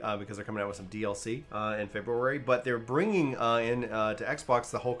 namely because they're coming out with some DLC in February, but they're bringing in to Xbox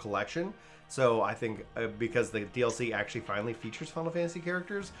the whole collection. So I think because the DLC actually finally features Final Fantasy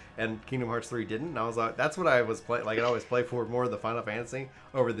characters and Kingdom Hearts 3 didn't, and I was like, that's what I was playing. Like I always play for more of the Final Fantasy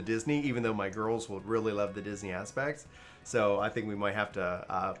over the Disney, even though my girls will really love the Disney aspects. So I think we might have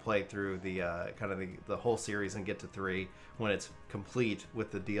to play through the kind of the whole series and get to 3 when it's complete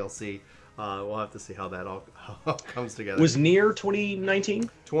with the DLC. We'll have to see how that all comes together. Was Nier 2019?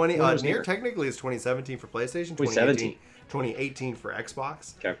 Nier technically is 2017 for PlayStation. 2018 for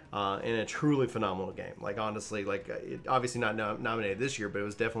Xbox. Okay. And a truly phenomenal game. Like honestly, obviously not nominated this year, but it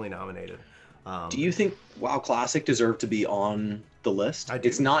was definitely nominated. Do you think WoW Classic deserved to be on the list?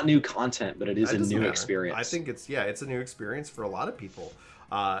 It's not new content, but it is a new experience. I think it's a new experience for a lot of people.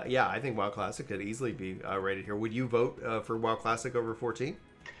 I think WoW Classic could easily be rated here. Would you vote for WoW Classic over 14?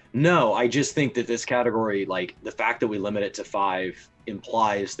 No, I just think that this category, like the fact that we limit it to 5,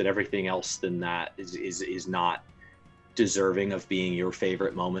 implies that everything else than that is not deserving of being your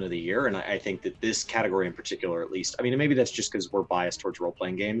favorite moment of the year. And I think that this category in particular, at least, I mean, maybe that's just because we're biased towards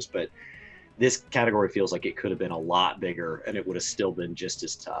role-playing games, but this category feels like it could have been a lot bigger and it would have still been just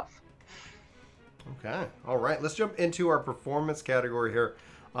as tough. Okay. All right. Let's jump into our performance category here.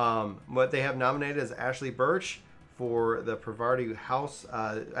 What they have nominated is Ashley Birch for the Pravarti House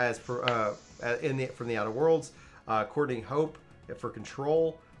from the Outer Worlds, Courtney Hope for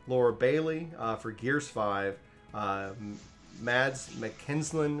Control, Laura Bailey for Gears 5, Mads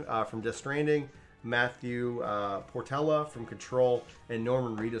McKinslin from Death Stranding, Matthew Portella from Control, and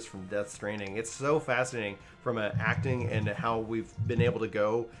Norman Reedus from Death Stranding. It's so fascinating from acting and how we've been able to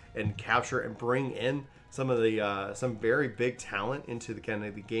go and capture and bring in some of the some very big talent into the kind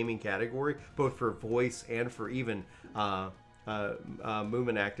of the gaming category, both for voice and for even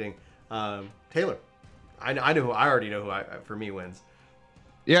movement acting. Taylor, I already know who for me wins.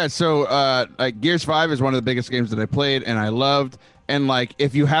 Yeah, so Gears 5 is one of the biggest games that I played and I loved. And like,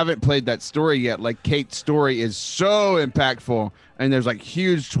 if you haven't played that story yet, like Kate's story is so impactful and there's like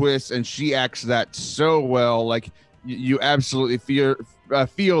huge twists and she acts that so well. Like you absolutely feel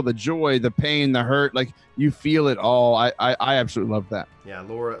the joy, the pain, the hurt, like you feel it all. I absolutely love that. Yeah,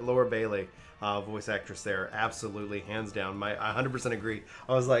 Laura Bailey, voice actress there, absolutely, hands down. I 100% agree.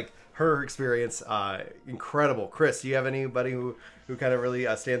 I was like, her experience, incredible. Chris, do you have anybody who kind of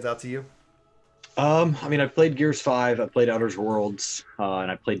really stands out to you? I mean, I played Gears 5, I played Outer Worlds, and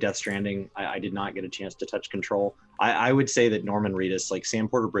I played Death Stranding. I did not get a chance to touch Control. I would say that Norman Reedus, like Sam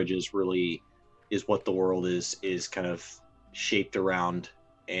Porter Bridges, really is what the world is kind of shaped around,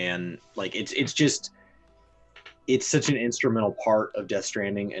 and like it's such an instrumental part of Death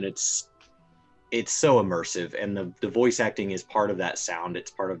Stranding, and it's so immersive, and the voice acting is part of that sound.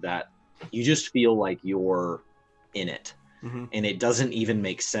 It's part of that. You just feel like you're in it. Mm-hmm. And it doesn't even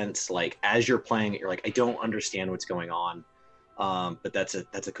make sense. Like as you're playing it, you're like, I don't understand what's going on. But that's a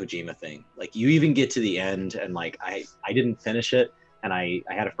Kojima thing. Like you even get to the end and like, I didn't finish it. And I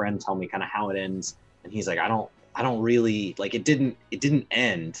had a friend tell me kind of how it ends. And he's like, I don't really like, it didn't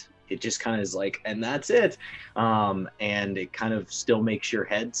end. It just kind of is like, and that's it. And it kind of still makes your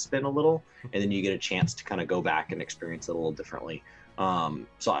head spin a little. And then you get a chance to kind of go back and experience it a little differently.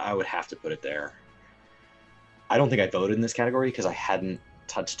 So I would have to put it there. I don't think I voted in this category because I hadn't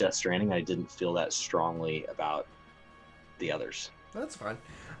touched Death Stranding. I didn't feel that strongly about the others. That's fine.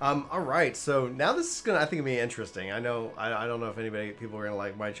 All right, so now this is I think it'll be interesting. I know I don't know if people are gonna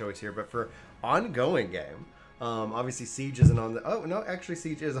like my choice here, but for ongoing game, obviously Siege isn't on the. Oh no, actually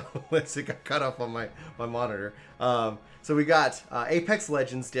Siege is on the list. It got cut off on my monitor. So we got Apex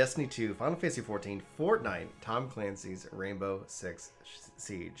Legends, Destiny 2, Final Fantasy 14, Fortnite, Tom Clancy's Rainbow Six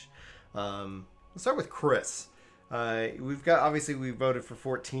Siege. Let's start with Chris. We've got obviously we voted for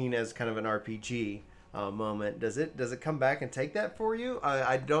 14 as kind of an RPG moment. Does it come back and take that for you?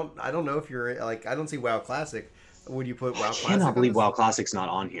 I don't know if you're like, I don't see WoW Classic. Would you put WoW Classic? I cannot believe WoW Classic's not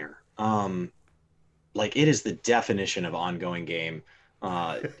on here. Like it is the definition of ongoing game.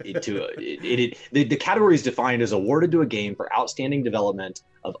 The category is defined as awarded to a game for outstanding development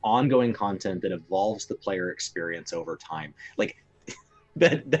of ongoing content that evolves the player experience over time. Like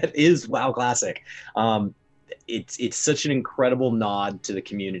that is WoW Classic. It's such an incredible nod to the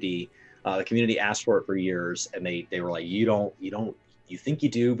community. The community asked for it for years, and they were like, you think you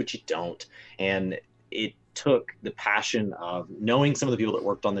do, but you don't. And it took the passion of knowing some of the people that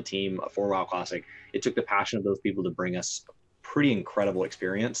worked on the team for WoW Classic. It took the passion of those people to bring us a pretty incredible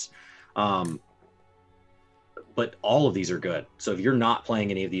experience. But all of these are good. So if you're not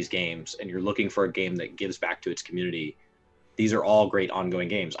playing any of these games and you're looking for a game that gives back to its community, these are all great ongoing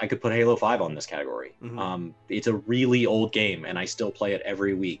games. I could put Halo 5 on this category. Mm-hmm. It's a really old game, and I still play it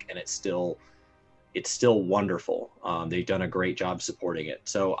every week, and it's still wonderful. They've done a great job supporting it.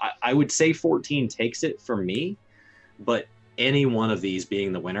 So I would say 14 takes it for me, but any one of these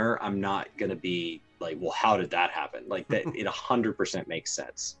being the winner, I'm not going to be like, well, how did that happen? Like that, it 100% makes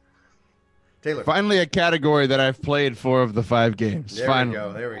sense. Taylor. Finally, a category that I've played 4 of the 5 games. There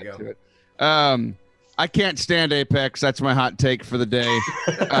Finally. we go. I can't stand Apex. That's my hot take for the day.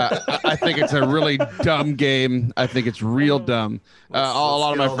 I think it's a really dumb game. I think it's real dumb. A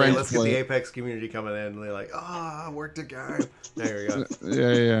lot of my friends. Let's get the Apex community coming in, and they're like, work together. There you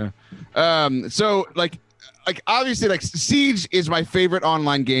go. Yeah. So like obviously, like Siege is my favorite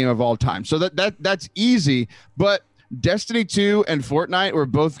online game of all time. So that's easy. But Destiny 2 and Fortnite were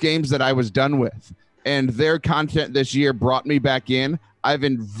both games that I was done with, and their content this year brought me back in. I've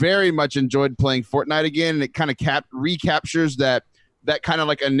been very much enjoyed playing Fortnite again, and it kind of recaptures that kind of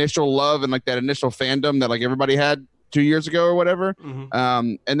like initial love and like that initial fandom that like everybody had 2 years ago or whatever.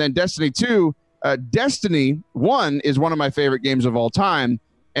 Mm-hmm. And then Destiny 2 Destiny 1 is one of my favorite games of all time.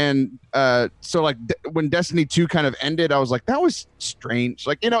 And so like when Destiny 2 kind of ended, I was like, that was strange.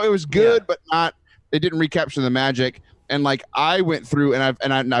 Like, it was good, but not, it didn't recapture the magic. And like I went through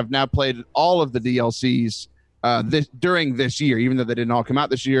and I've now played all of the DLCs during this year, even though they didn't all come out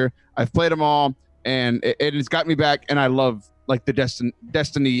this year. I've played them all, and it's got me back, and I love like the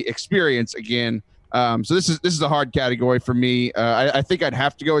Destiny experience again. So this is a hard category for me. I think I'd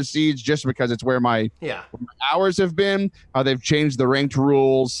have to go with Siege just because it's where my hours have been. They've changed the ranked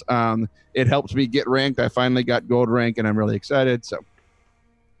rules. It helped me get ranked. I finally got gold rank, and I'm really excited. So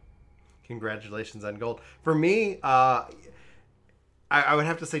congratulations on gold. For me, I would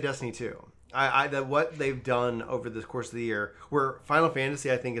have to say Destiny 2. That what they've done over the course of the year, where Final Fantasy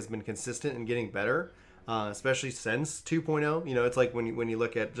I think has been consistent and getting better, especially since 2.0. It's like when you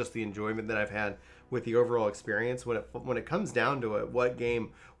look at just the enjoyment that I've had with the overall experience, when it comes down to it, what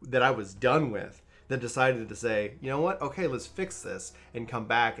game that I was done with that decided to say, you know what, okay, let's fix this and come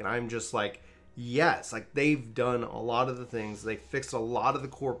back, and I'm just like, yes, like they've done a lot of the things, they fixed a lot of the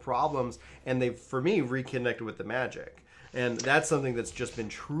core problems, and they've, for me, reconnected with the magic. And that's something that's just been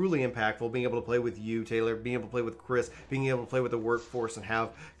truly impactful, being able to play with you, Taylor, being able to play with Chris, being able to play with the workforce and have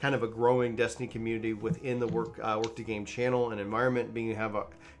kind of a growing Destiny community within the Work to Game channel and environment,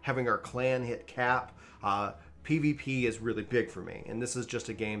 having our clan hit cap. PvP is really big for me. And this is just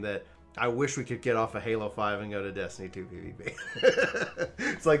a game that I wish we could get off of Halo 5 and go to Destiny 2 PvP.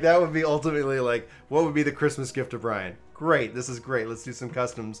 It's like that would be ultimately like, what would be the Christmas gift to Brian? Great, this is great. Let's do some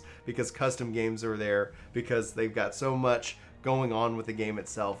customs, because custom games are there, because they've got so much going on with the game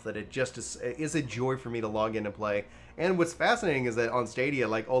itself that it just is a joy for me to log in and play. And what's fascinating is that on Stadia,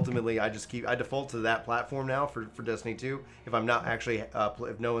 like ultimately I default to that platform now for Destiny 2 if I'm not actually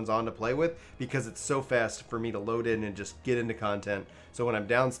if no one's on to play with, because it's so fast for me to load in and just get into content. So when I'm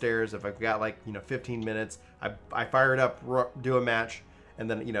downstairs, if I've got 15 minutes, I fire it up, do a match, and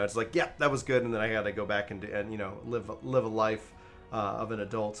then it's like, yeah, that was good, and then I got to go back and live a life of an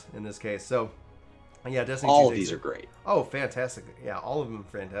adult in this case. So yeah, Destiny. All of these are great. Oh, fantastic! Yeah, all of them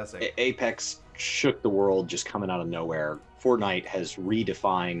are fantastic. Apex shook the world just coming out of nowhere. Fortnite has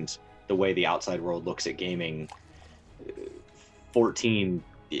redefined the way the outside world looks at gaming. 14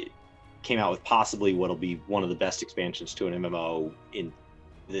 came out with possibly what'll be one of the best expansions to an MMO in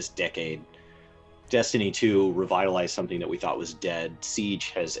this decade. Destiny 2 revitalized something that we thought was dead.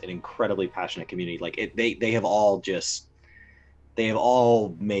 Siege has an incredibly passionate community. They have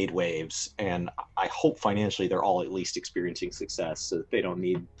all made waves, and I hope financially they're all at least experiencing success, so that they don't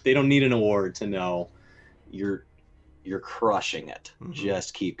need an award to know you're crushing it. Mm-hmm.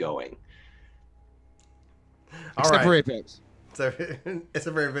 Just keep going. Except for Apex. It's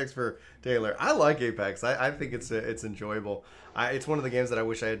a very fix for Taylor. I like Apex. I think it's enjoyable. It's one of the games that I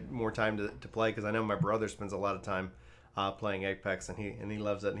wish I had more time to play, because I know my brother spends a lot of time playing Apex, and he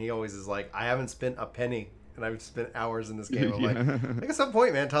loves it. And he always is like, I haven't spent a penny, and I've spent hours in this game. I'm like at some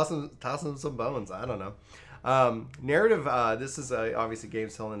point, man, toss him some bones. I don't know. Narrative. This is obviously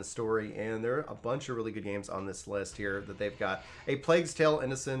games telling a story, and there are a bunch of really good games on this list here that they've got. A Plague's Tale: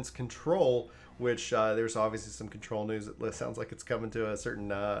 Innocence, Control, which there's obviously some Control news. It sounds like it's coming to a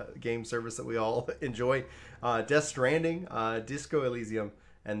certain game service that we all enjoy. Death Stranding, Disco Elysium,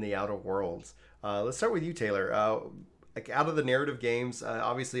 and The Outer Worlds. Let's start with you, Taylor. Out of the narrative games,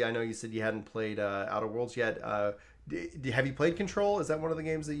 obviously I know you said you hadn't played Outer Worlds yet. Have you played Control? Is that one of the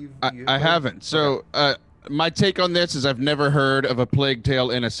games that you've I haven't. So my take on this is I've never heard of A Plague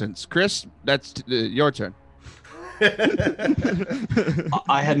Tale: Innocence. Chris, that's your turn.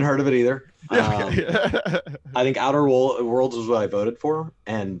 I hadn't heard of it either. I think Outer Worlds was what I voted for,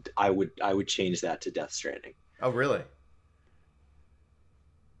 and I would change that to Death Stranding. Oh, really?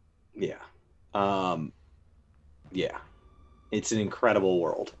 Yeah. Yeah. It's an incredible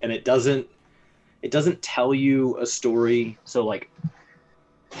world, and it doesn't tell you a story. So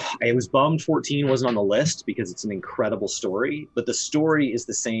I was bummed 14 wasn't on the list, because it's an incredible story, but the story is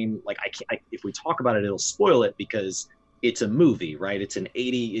the same. If we talk about it, it'll spoil it, because it's a movie, right? It's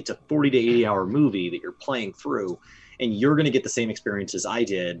a 40 to 80 hour movie that you're playing through, and you're going to get the same experience as I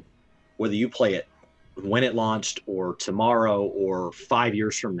did, whether you play it when it launched or tomorrow or 5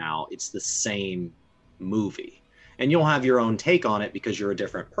 years from now. It's the same movie, and you'll have your own take on it because you're a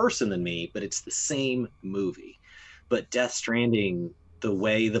different person than me, but it's the same movie. But Death Stranding, the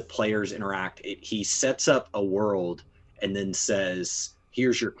way the players interact, he sets up a world and then says,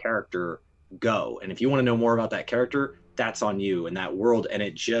 here's your character, go. And if you want to know more about that character, that's on you and that world. And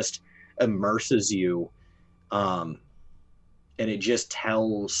it just immerses you. And it just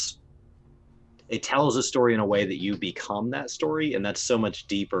tells a story in a way that you become that story. And that's so much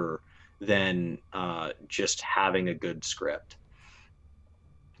deeper than just having a good script.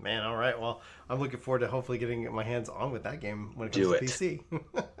 Man, all right. Well, I'm looking forward to hopefully getting my hands on with that game when it comes Do to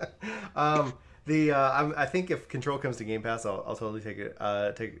PC. I think if Control comes to Game Pass, I'll totally take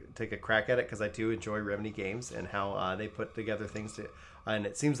a crack at it, because I do enjoy Remedy games and how they put together things and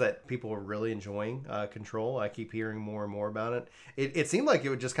it seems that people are really enjoying Control. I keep hearing more and more about it. It seemed like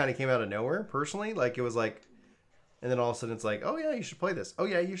it just kind of came out of nowhere, personally. Like, it was like, and then all of a sudden it's like, oh yeah, you should play this. Oh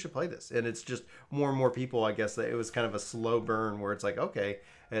yeah, you should play this. And it's just more and more people, I guess, that it was kind of a slow burn where it's like, okay,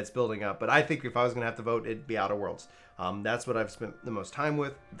 it's building up. But I think if I was going to have to vote, it'd be Outer Worlds. That's what I've spent the most time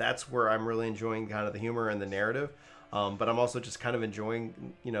with. That's where I'm really enjoying kind of the humor and the narrative. But I'm also just kind of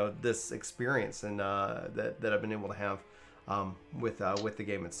enjoying, this experience and that I've been able to have with the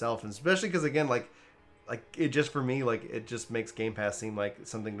game itself. And especially because, again, like it just, for me, like, it just makes Game Pass seem like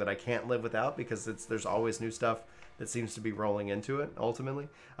something that I can't live without, because there's always new stuff that seems to be rolling into it ultimately.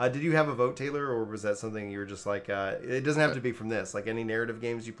 Did you have a vote, Taylor, or was that something you were just like, it doesn't have to be from this, like any narrative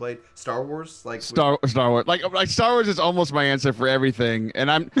games you played? Star Wars? Like Star Wars. Like Star Wars is almost my answer for everything.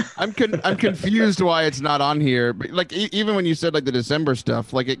 And I'm confused why it's not on here. But like, even when you said like the December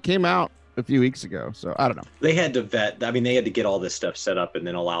stuff, like it came out a few weeks ago. So I don't know. They had to vet. I mean, they had to get all this stuff set up and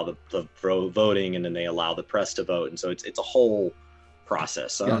then allow the voting, and then they allow the press to vote. And so it's a whole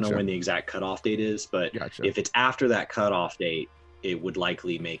process. So I don't know when the exact cutoff date is, but if it's after that cutoff date, it would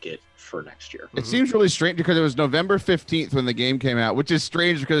likely make it for next year. It seems really strange because it was November 15th when the game came out, which is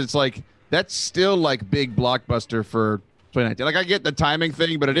strange because it's like, that's still like big blockbuster for 2019. Like, I get the timing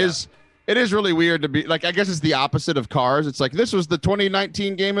thing, but it is really weird to be like, I guess it's the opposite of Cars. It's like, this was the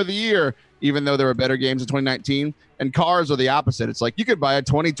 2019 game of the year, even though there were better games in 2019, and Cars are the opposite. It's like, you could buy a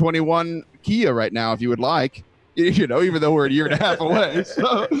 2021 Kia right now if you would like. Even though we're a year and a half away.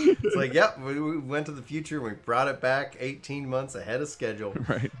 So. It's like, yep, we went to the future and we brought it back 18 months ahead of schedule.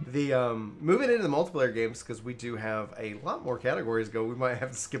 Right. The moving into the multiplayer games, because we do have a lot more categories to go. We might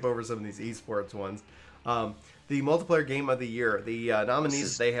have to skip over some of these esports ones. The multiplayer game of the year, the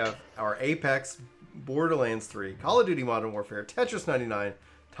nominees they have are Apex, Borderlands 3, Call of Duty Modern Warfare, Tetris 99,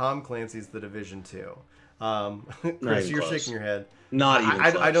 Tom Clancy's The Division 2. Chris, you're shaking your head. Not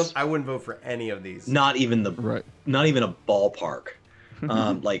even close. I wouldn't vote for any of these. Not even a ballpark.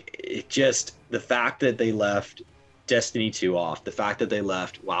 Like, it just, the fact that they left Destiny 2 off, the fact that they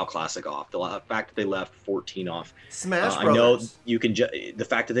left WoW Classic off, the fact that they left 14 off. Smash Brothers. I know you can the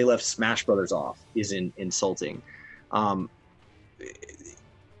fact that they left Smash Brothers off is insulting. I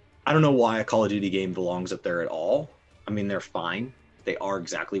don't know why a Call of Duty game belongs up there at all. I mean, they're fine. They are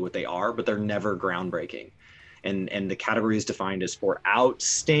exactly what they are, but they're never groundbreaking. And the category is defined as for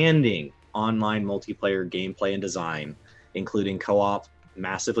outstanding online multiplayer gameplay and design, including co-op,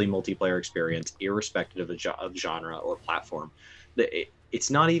 massively multiplayer experience, irrespective of genre or platform.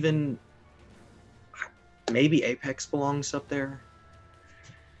 It's not even, maybe Apex belongs up there.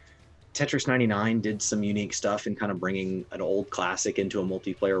 Tetris 99 did some unique stuff in kind of bringing an old classic into a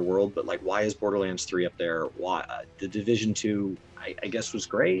multiplayer world, but like, why is Borderlands 3 up there? Why the Division 2, I guess, was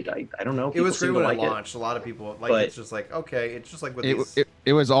great. I don't know. It was great when it launched. A lot of people like, it's just like, okay, it's just like what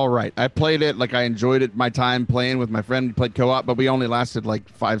it was all right. I played it, like, I enjoyed it, my time playing with my friend. We played co-op, but we only lasted like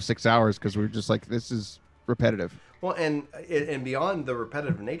 5-6 hours because we were just like, this is repetitive. Well, and beyond the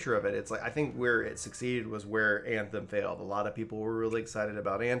repetitive nature of it, it's like, I think where it succeeded was where Anthem failed. A lot of people were really excited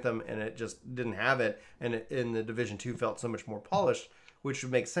about Anthem, and it just didn't have it. And in the Division 2 felt so much more polished, which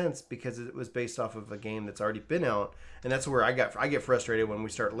would make sense because it was based off of a game that's already been out. And that's where I get frustrated when we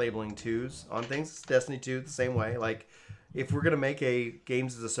start labeling twos on things. Destiny 2 the same way. Like, if we're gonna make a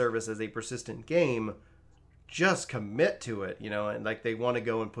games as a service as a persistent game, just commit to it, and like, they want to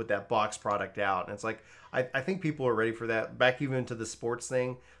go and put that box product out, and it's like, I think people are ready for that. Back even to the sports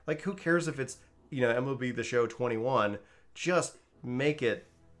thing, like, who cares if it's MLB The Show 21? Just make it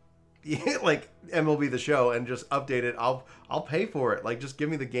like MLB The Show and just update it. I'll pay for it. Like, just give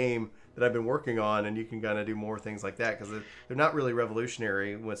me the game that I've been working on, and you can kind of do more things like that, because they're not really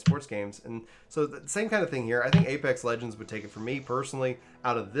revolutionary with sports games. And so the same kind of thing here. I think Apex Legends would take it for me personally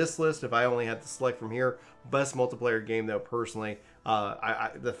out of this list if I only had to select from here. Best multiplayer game though, personally.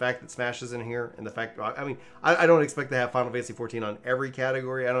 The fact that Smash is in here, and the fact, I don't expect to have Final Fantasy 14 on every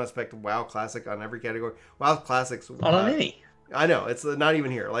category. I don't expect WoW Classic on every category. WoW Classics not on any. I know, it's not even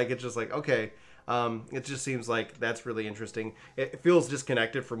here. Like, it's just like, okay. It just seems like that's really interesting. It feels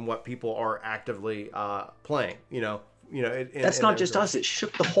disconnected from what people are actively playing. That's not just us. It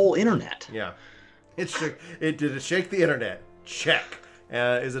shook the whole internet. Yeah, it did shake the internet. Check.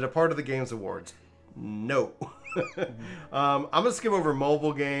 Is it a part of the Games Awards? No. I'm gonna skip over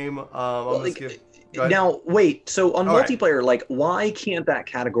mobile game. Go ahead. Now, wait. So on All right. multiplayer, like, why can't that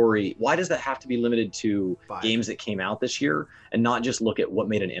category? Why does that have to be limited to 5. games that came out this year, and not just look at what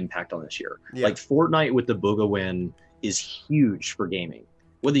made an impact on this year? Yeah. Like Fortnite with the Booga win is huge for gaming.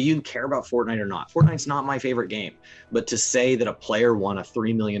 Whether you care about Fortnite or not, Fortnite's not my favorite game. But to say that a player won a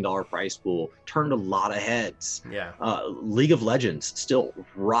 $3 million prize pool turned a lot of heads. Yeah. League of Legends still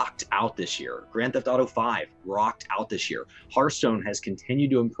rocked out this year. Grand Theft Auto 5 rocked out this year. Hearthstone has continued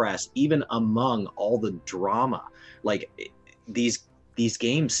to impress even among all the drama. Like these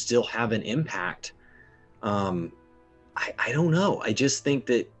games still have an impact. I don't know. I just think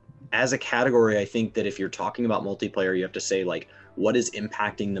that as a category, I think that if you're talking about multiplayer, you have to say like, what is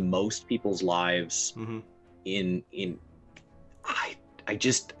impacting the most people's lives I think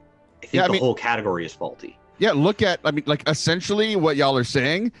the whole category is faulty. Yeah, look at, I mean, like essentially what y'all are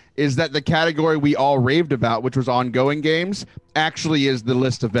saying is that the category we all raved about, which was ongoing games, actually is the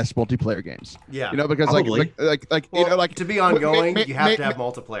list of best multiplayer games. Yeah. You know, because Probably. like to be ongoing, you have to have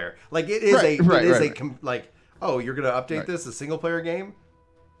multiplayer. Like it is like, oh, you're gonna update this a single player game.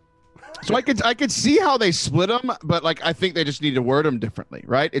 So I could see how they split them, but like I think they just need to word them differently,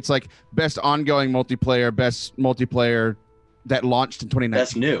 right? It's like best ongoing multiplayer, best multiplayer that launched in 2019.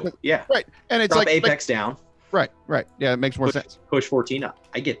 That's new, yeah. Right, and it's Drop like Apex down. Right. Yeah, it makes more sense. Push 14 up.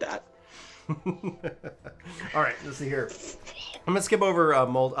 I get that. All right, let's see here. I'm gonna skip over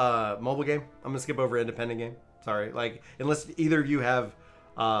mobile game. I'm gonna skip over independent game. Sorry, like unless either of you have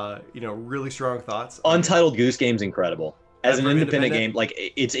really strong thoughts. Untitled Goose Game's incredible. As an for independent game, like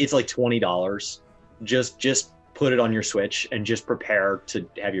it's like $20. Just put it on your Switch and just prepare to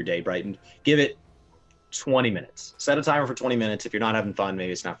have your day brightened. Give it 20 minutes. Set a timer for 20 minutes. If you're not having fun,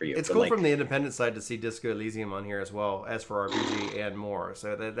 maybe it's not for you. It's But cool like, from the independent side to see Disco Elysium on here as well as for RPG and more.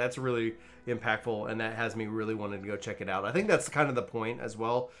 So that's really impactful, and that has me really wanting to go check it out. I think that's kind of the point as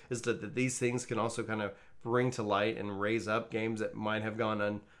well, is that these things can also kind of bring to light and raise up games that might have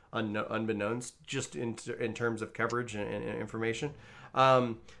gone unbeknownst, just in terms of coverage and information.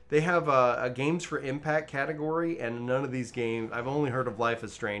 They have a games for impact category, and none of these games, I've only heard of Life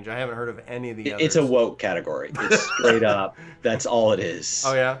is Strange. I haven't heard of any of the others. it's a woke category. It's straight up. That's all it is.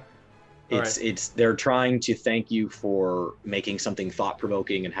 Oh yeah. It's they're trying to thank you for making something thought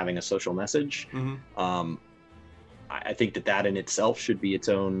provoking and having a social message. Mm-hmm. I think that in itself should be its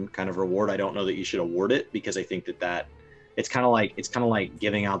own kind of reward. I don't know that you should award it, because I think that it's kind of like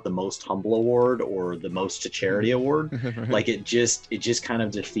giving out the most humble award or the most to charity award. Right. Like it just kind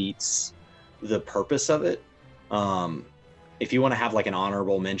of defeats the purpose of it. If you want to have like an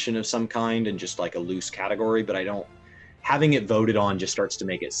honorable mention of some kind and just like a loose category, but having it voted on just starts to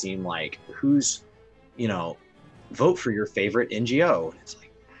make it seem like who's, vote for your favorite NGO. And it's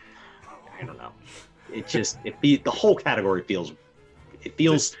like, I don't know. The whole category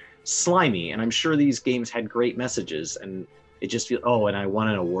feels slimy, and I'm sure these games had great messages, and it just feels, and I won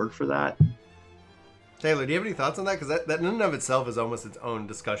an award for that. Taylor, do you have any thoughts on that? Because that in and of itself is almost its own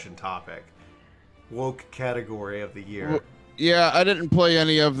discussion topic. Woke category of the year. Well, yeah, I didn't play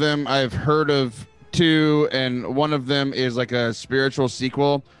any of them. I've heard of 2, and one of them is like a spiritual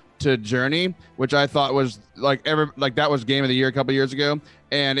sequel to Journey, which I thought was that was game of the year a couple years ago,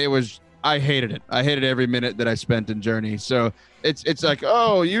 and I hated it. I hated every minute that I spent in Journey. So it's like,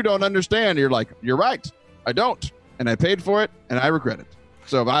 oh, you don't understand. You're like, you're right. I don't, and I paid for it, and I regret it.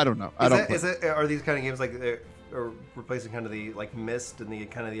 So I don't know. Are these kind of games like are replacing kind of the like Myst and the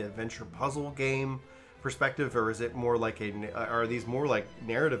kind of the adventure puzzle game perspective, or is it more like are these more like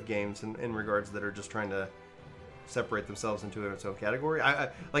narrative games in regards that are just trying to separate themselves into its own category?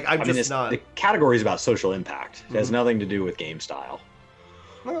 The category is about social impact. It has nothing to do with game style.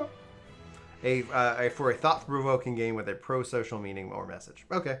 Well, for a thought-provoking game with a pro-social meaning or message.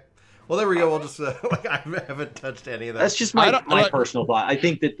 Okay. Well, there we go. We'll just I haven't touched any of that. That's just my personal thought. I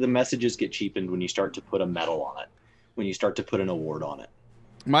think that the messages get cheapened when you start to put a medal on it, when you start to put an award on it.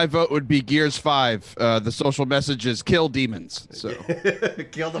 My vote would be Gears 5. The social message is kill demons. So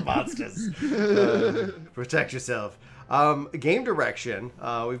kill the monsters. Protect yourself. Game direction.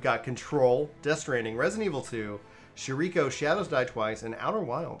 We've got Control, Death Stranding, Resident Evil 2, Shiriko, Shadows Die Twice, and Outer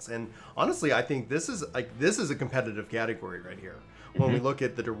Wilds. And honestly, I think this is a competitive category right here. When we look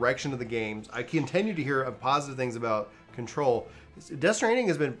at the direction of the games, I continue to hear positive things about Control. Death Stranding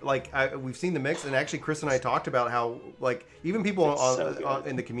has been we've seen the mix, and actually Chris and I talked about how even people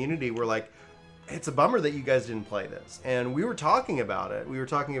in the community were like, it's a bummer that you guys didn't play this. And we were talking about it. We were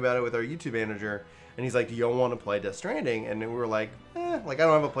talking about it with our YouTube manager, and he's like, do you want to play Death Stranding? And we were like, I don't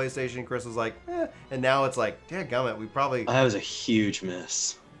have a PlayStation. Chris was like, And now it's like, dadgummit, we probably... That was a huge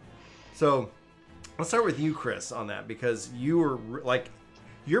miss. So, let's start with you, Chris, on that, because you were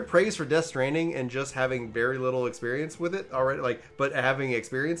your praise for Death Stranding and just having very little experience with it already, like, but having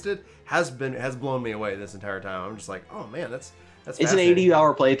experienced it has blown me away this entire time. I'm just like, oh man, that's it's an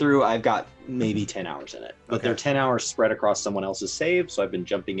 80-hour playthrough. I've got maybe 10 hours in it, but Okay. they're 10 hours spread across someone else's save. So I've been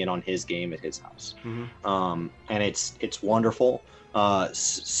jumping in on his game at his house, Mhm. and it's wonderful.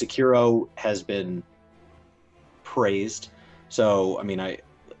 Sekiro has been praised, so I mean,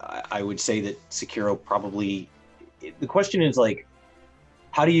 I would say that Sekiro probably. The question is like,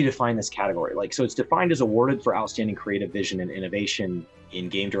 how do you define this category? Like, so it's defined as awarded for outstanding creative vision and innovation in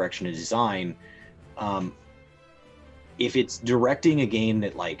game direction and design. If it's directing a game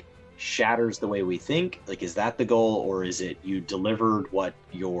that like shatters the way we think, like, is that the goal, or is it you delivered what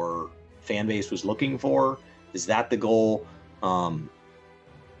your fan base was looking for? Is that the goal?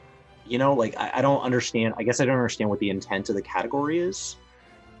 You know, like I don't understand. I guess I don't understand what the intent of the category is.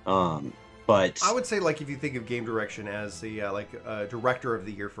 But I would say, like, if you think of game direction as the director of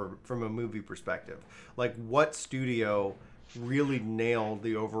the year from a movie perspective, like what studio really nailed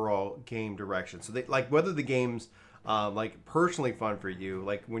the overall game direction? So they, like, whether the game's like personally fun for you,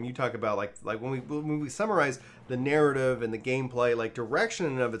 like when you talk about like when we summarize the narrative and the gameplay, like direction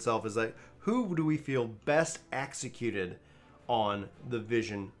in and of itself is like, who do we feel best executed on the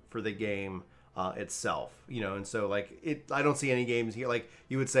vision for the game itself, you know? And so like I don't see any games here, like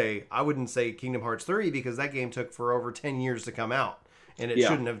you would say, I wouldn't say Kingdom Hearts 3 because that game took for over 10 years to come out, and it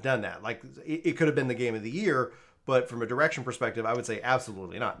shouldn't have done that. Like it could have been the game of the year, but from a direction perspective, I would say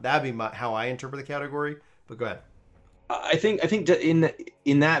absolutely not. That'd be how I interpret the category. But go ahead. I think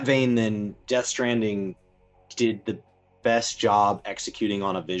in that vein, then Death Stranding did the best job executing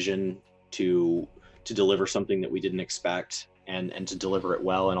on a vision to deliver something that we didn't expect, and to deliver it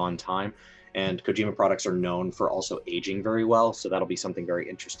well and on time. And Kojima products are known for also aging very well, so that'll be something very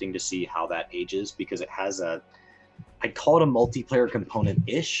interesting to see how that ages, because it has I'd call it a multiplayer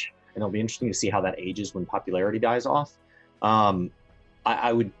component-ish, and it'll be interesting to see how that ages when popularity dies off.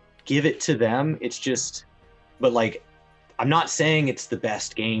 I would give it to them. It's just, but like, I'm not saying it's the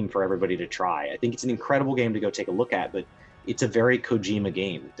best game for everybody to try. I think it's an incredible game to go take a look at, but it's a very Kojima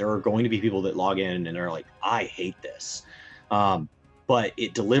game. There are going to be people that log in and are like, I hate this. But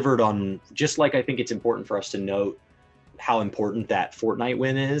it delivered on, just like I think it's important for us to note how important that Fortnite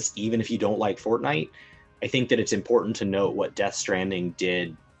win is, even if you don't like Fortnite. I think that it's important to note what Death Stranding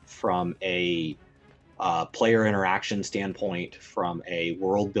did from a player interaction standpoint, from a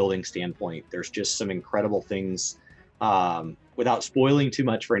world building standpoint. There's just some incredible things. Without spoiling too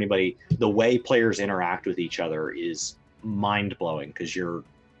much for anybody, the way players interact with each other is mind-blowing, because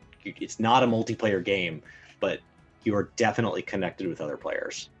it's not a multiplayer game, but you are definitely connected with other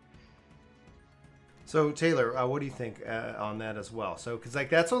players. So Taylor, what do you think on that as well? So, because like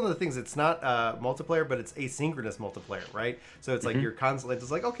that's one of the things. It's not multiplayer, but it's asynchronous multiplayer, right? So it's like you're constantly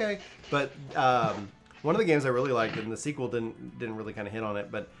just like, okay. But one of the games I really liked, and the sequel didn't really kind of hit on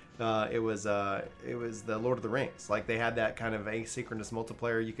it, but it was the Lord of the Rings. Like they had that kind of asynchronous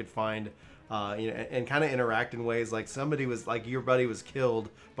multiplayer you could find, and kind of interact in ways like somebody was like, your buddy was killed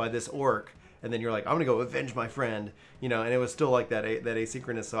by this orc, and then you're like, I'm gonna go avenge my friend, and it was still like that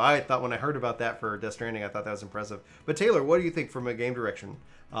asynchronous. So I thought, when I heard about that for Death Stranding, I thought that was impressive. But Taylor, what do you think from a game direction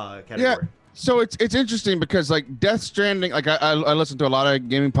category? Yeah. So it's interesting because like Death Stranding, like I listen to a lot of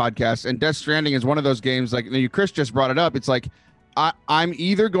gaming podcasts, and Death Stranding is one of those games, like Chris just brought it up. It's like I'm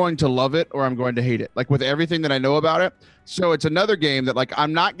either going to love it or I'm going to hate it, like with everything that I know about it. So it's another game that like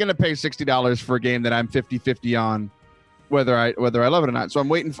I'm not going to pay $60 for a game that I'm 50-50 on whether I love it or not. So I'm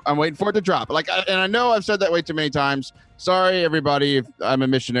waiting for it to drop. Like and I know I've said that way too many times. Sorry everybody if I'm a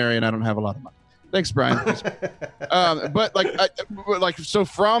missionary and I don't have a lot of money. Thanks, Brian. But like so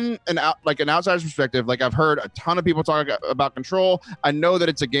from an outsider's perspective, like I've heard a ton of people talk about Control. I know that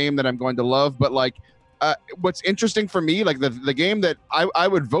it's a game that I'm going to love, but like what's interesting for me, like the game that I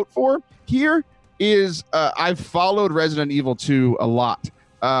would vote for here is I've followed Resident Evil 2 a lot.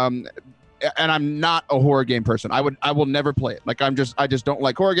 And I'm not a horror game person. I will never play it. Like I just don't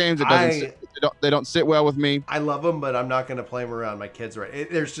like horror games. They don't sit well with me. I love them, but I'm not going to play them around my kids. Right?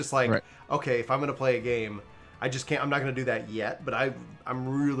 There's just like, okay, if I'm going to play a game, I just can't. I'm not going to do that yet. But I'm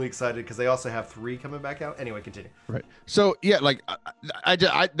really excited because they also have 3 coming back out. Anyway, continue. Right. So yeah, like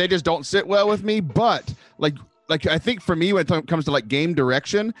they just don't sit well with me. But like I think for me when it comes to like game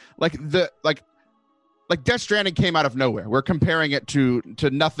direction, like Death Stranding came out of nowhere. We're comparing it to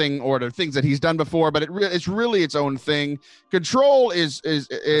nothing or to things that he's done before, but it's really its own thing. Control is That's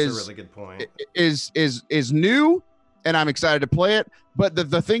a really good point. Is new, and I'm excited to play it. But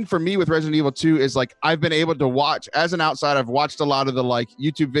the thing for me with Resident Evil 2 is like I've been able to watch, as an outsider, I've watched a lot of the like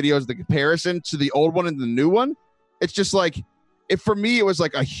YouTube videos, the comparison to the old one and the new one. It's just like for me, it was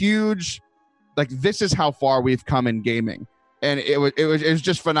like a huge, like, this is how far we've come in gaming. And it was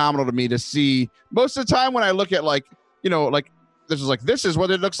just phenomenal to me to see. Most of the time when I look at, like, like, this is what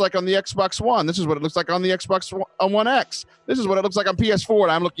it looks like on the Xbox One. This is what it looks like on the Xbox One X. This is what it looks like on PS4.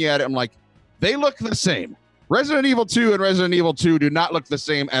 And I'm looking at it, I'm like, they look the same. Resident Evil 2 and Resident Evil 2 do not look the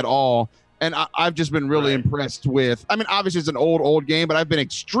same at all. And I've just been really impressed with, I mean, obviously it's an old game, but I've been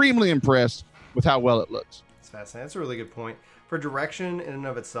extremely impressed with how well it looks. It's fascinating. That's a really good point. For direction in and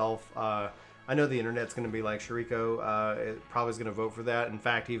of itself, I know the internet's going to be like, Shariko it probably is going to vote for that. In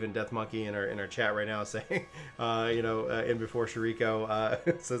fact, even Death Monkey in our chat right now is saying, in before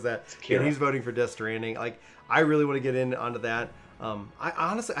Shariko says that, and he's voting for Death Stranding. Like, I really want to get onto that. I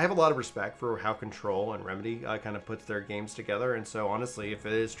honestly have a lot of respect for how Control and Remedy kind of puts their games together, and so honestly, if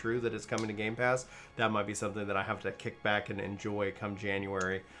it is true that it's coming to Game Pass, that might be something that I have to kick back and enjoy come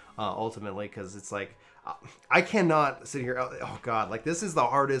January, ultimately, because it's like, I cannot sit here. Oh God, like, this is the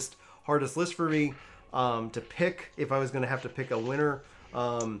hardest list for me to pick if I was going to have to pick a winner.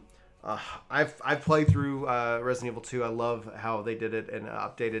 I've played through Resident Evil 2. I love how they did it and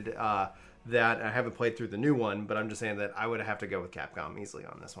updated that. I haven't played through the new one, but I'm just saying that I would have to go with Capcom easily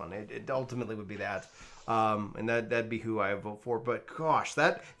on this one. It ultimately would be that, and that'd be who I vote for. But gosh,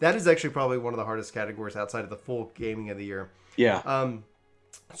 that is actually probably one of the hardest categories outside of the full gaming of the year. Yeah.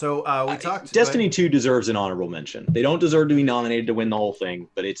 So we talked. Destiny 2 deserves an honorable mention. They don't deserve to be nominated to win the whole thing,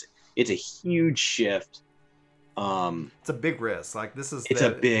 but it's a huge shift. It's a big risk. Like, this is. It's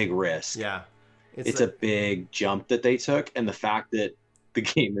a big risk. Yeah. It's a big jump that they took, and the fact that the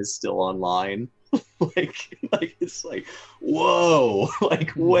game is still online, like it's like, whoa,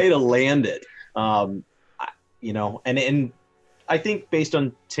 like, way to land it. And I think based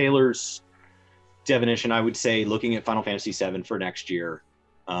on Taylor's definition, I would say looking at Final Fantasy VII for next year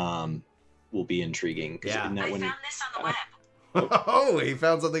will be intriguing. Yeah. I found this on the web. Oh, he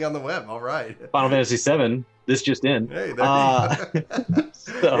found something on the web. All right. Final Fantasy VII. This just in. Hey,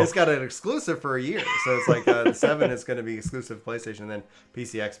 So. It's got an exclusive for a year, so it's like the 7 is going to be exclusive PlayStation, and then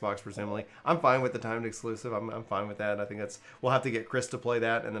PC, Xbox, presumably. I'm fine with the timed exclusive. I'm fine with that. I think we'll have to get Chris to play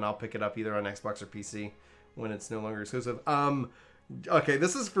that, and then I'll pick it up either on Xbox or PC when it's no longer exclusive. Okay,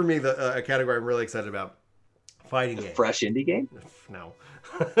 this is for me a category I'm really excited about. Fighting game. Fresh indie game? No.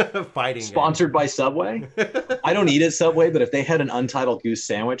 Fighting Sponsored by Subway? I don't eat at Subway, but if they had an Untitled Goose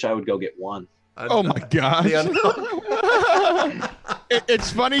Sandwich, I would go get one. Oh my gosh.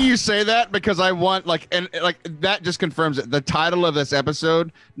 It's funny you say that, because I want, that just confirms it. The title of this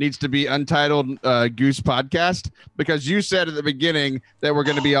episode needs to be Untitled Goose Podcast, because you said at the beginning that we're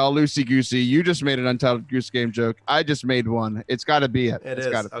going to be all loosey-goosey. You just made an Untitled Goose Game joke. I just made one. It's got to be it. It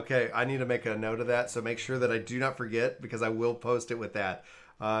is. Okay, I need to make a note of that, so make sure that I do not forget, because I will post it with that.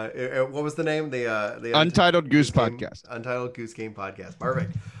 What was the name? The Untitled Goose Podcast. Untitled Goose Game Podcast.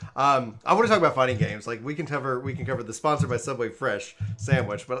 Perfect. I want to talk about fighting games. Like, we can cover the sponsored by Subway Fresh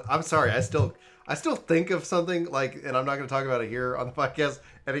sandwich, but I'm sorry, I still think of something, like, and I'm not going to talk about it here on the podcast.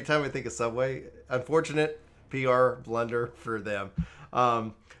 Anytime I think of Subway, unfortunate PR blunder for them.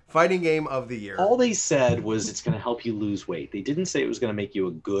 Fighting game of the year. All they said was it's going to help you lose weight. They didn't say it was going to make you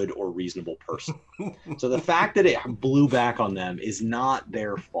a good or reasonable person. So the fact that it blew back on them is not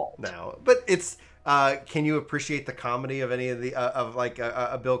their fault. No, but it's. Can you appreciate the comedy of any of the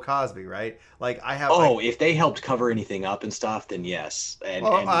a Bill Cosby, right? Like, I have. Oh, if they helped cover anything up and stuff, then yes. And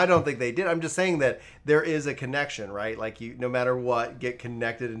I don't think they did. I'm just saying that there is a connection, right? Like, you, no matter what, get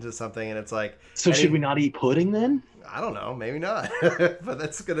connected into something, and it's like. So should we not eat pudding then? I don't know, maybe not, but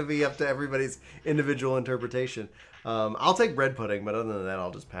that's going to be up to everybody's individual interpretation. I'll take bread pudding, but other than that,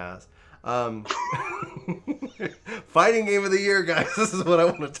 I'll just pass. Fighting game of the year, guys. This is what I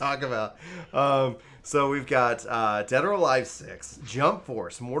want to talk about. So we've got Dead or Alive 6, Jump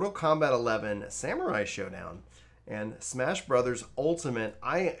Force, Mortal Kombat 11, Samurai Showdown, and Smash Brothers Ultimate.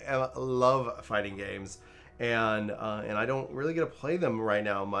 I love fighting games, and I don't really get to play them right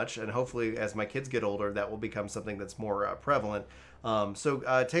now much. And hopefully, as my kids get older, that will become something that's more prevalent.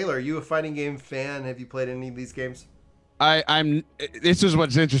 So Taylor, are you a fighting game fan? Have you played any of these games? This is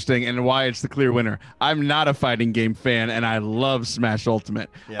what's interesting and why it's the clear winner. I'm not a fighting game fan, and I love Smash Ultimate.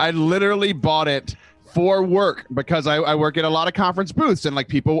 Yeah. I literally bought it for work because I work at a lot of conference booths, and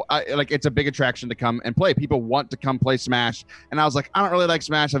it's a big attraction to come and play. People want to come play Smash, and I was like, I don't really like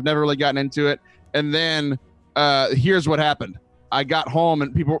Smash. I've never really gotten into it. And then here's what happened. I got home,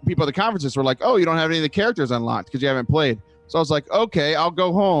 and people at the conferences were like, oh, you don't have any of the characters unlocked because you haven't played. So I was like, okay, I'll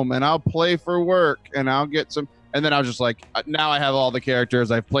go home and I'll play for work, and I'll get some. And then I was just like, now I have all the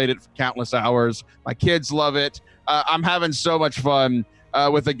characters. I've played it for countless hours. My kids love it. I'm having so much fun.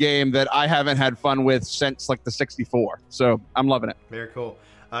 with a game that I haven't had fun with since like the 64. So I'm loving it. Very cool.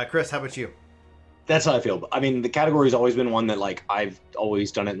 Chris, how about you? That's how I feel. I mean, the category's always been one that like I've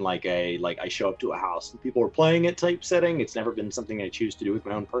always done it in like I show up to a house and people are playing it type setting. It's never been something I choose to do with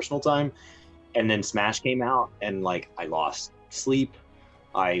my own personal time. And then Smash came out and like I lost sleep.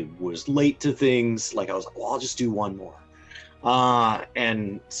 I was late to things. Like I was like, well, I'll just do one more.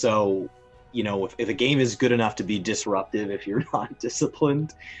 And so, you know, if a game is good enough to be disruptive, if you're not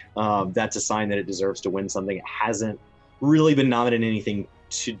disciplined, that's a sign that it deserves to win something. It hasn't really been nominated anything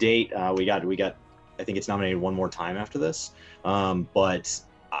to date. We got. I think it's nominated one more time after this. But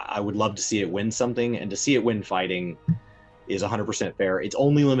I would love to see it win something, and to see it win fighting is 100% fair. Its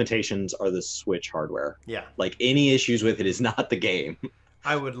only limitations are the Switch hardware. Yeah. Like any issues with it is not the game.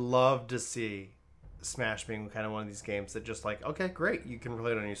 I would love to see Smash being kind of one of these games that just like, okay, great, you can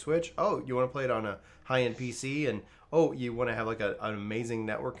play it on your Switch. Oh, you want to play it on a high-end PC, and oh, you want to have like an amazing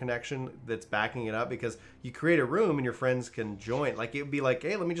network connection that's backing it up, because you create a room and your friends can join. Like it would be like,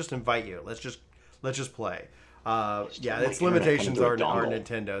 hey, let me just invite you. Let's just play. Yeah, its limitations are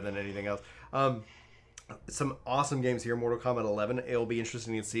Nintendo than anything else. Some awesome games here. Mortal Kombat 11. It'll be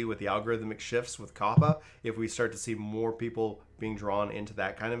interesting to see with the algorithmic shifts with Kappa if we start to see more people being drawn into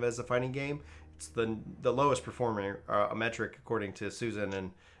that kind of as a fighting game. It's the lowest performing metric according to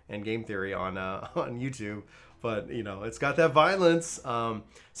Susan and Game Theory on YouTube. But you know, it's got that violence.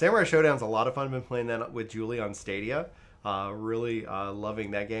 Samurai Showdown's a lot of fun. I've been playing that with Julie on Stadia. Really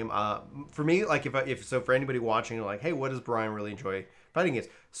loving that game. For me, like if for anybody watching, like, hey, what does Brian really enjoy fighting games?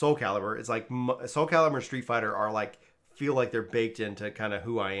 Soul Calibur. It's like Soul Calibur and Street Fighter are like, feel like they're baked into kind of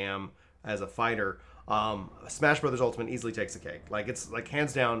who I am as a fighter. Smash Brothers Ultimate easily takes the cake. Like it's like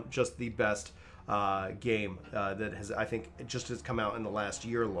hands down just the best game that has, I think, it just has come out in the last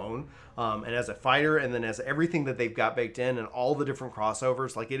year alone. And as a fighter, and then as everything that they've got baked in and all the different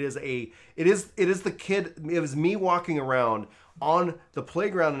crossovers, like it is the kid. It was me walking around on the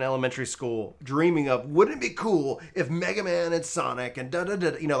playground in elementary school dreaming of, wouldn't it be cool if Mega Man and Sonic and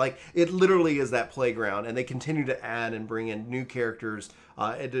you know, like it literally is that playground, and they continue to add and bring in new characters,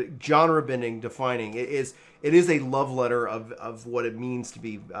 genre bending, defining. It is a love letter of what it means to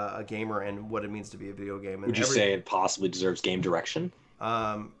be a gamer and what it means to be a video game. And would you say it possibly deserves game direction?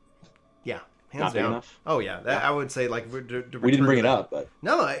 Yeah, hands not down. Big enough? Oh yeah, I would say like we didn't bring it up, but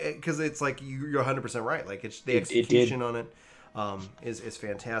no, because it's like you're 100% right. Like it's the execution on it is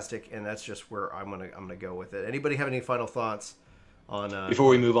fantastic, and that's just where I'm gonna go with it. Anybody have any final thoughts on before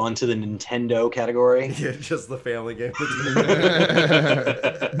we move on to the Nintendo category? Yeah, just the family game.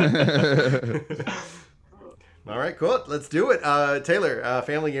 All right, cool. Let's do it. Taylor,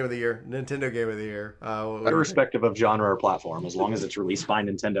 family game of the year, Nintendo game of the year. Irrespective of genre or platform, as long as it's released by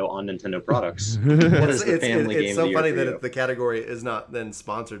Nintendo on Nintendo products. What is the family game of the year? It's so funny that the category is not then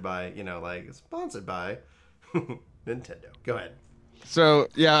sponsored by, you know, like sponsored by Nintendo. Go ahead. So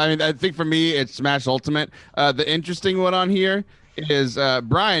yeah, I mean, I think for me it's Smash Ultimate. The interesting one on here is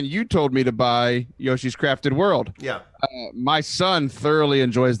Brian. You told me to buy Yoshi's Crafted World. Yeah. My son thoroughly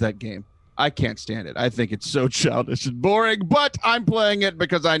enjoys that game. I can't stand it. I think it's so childish and boring, but I'm playing it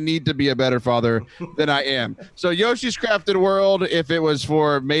because I need to be a better father than I am. So Yoshi's Crafted World, if it was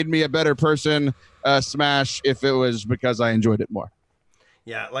for made me a better person, Smash, if it was because I enjoyed it more.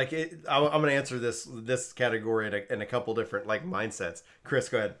 Yeah, like I'm going to answer this category in a couple different like mindsets. Chris,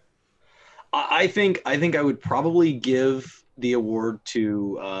 go ahead. I think I would probably give the award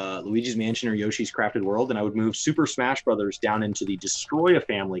to Luigi's Mansion or Yoshi's Crafted World, and I would move Super Smash Brothers down into the Destroy a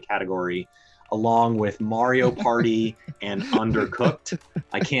Family category, along with Mario Party and Undercooked.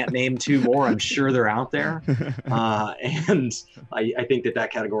 I can't name two more. I'm sure they're out there. And I think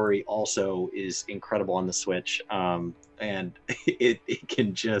that category also is incredible on the Switch. And it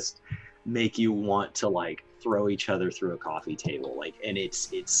can just make you want to like throw each other through a coffee table. Like, and it's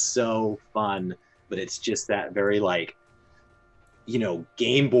so fun, but it's just that very like, you know,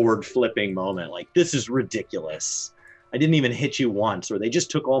 game board flipping moment. Like, this is ridiculous. I didn't even hit you once, or they just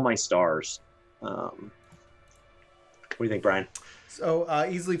took all my stars. What do you think, Brian? So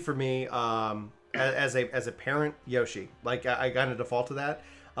easily for me, as a parent, Yoshi. Like I kind of default to that,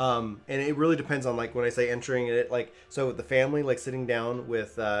 and it really depends on like when I say entering it. Like so, the family like sitting down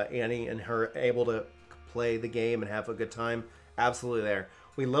with Annie and her able to play the game and have a good time. Absolutely there.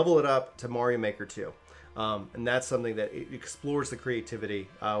 We level it up to Mario Maker 2. And that's something that it explores the creativity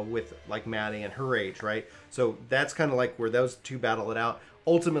with like Maddie and her age, right? So that's kind of like where those two battle it out.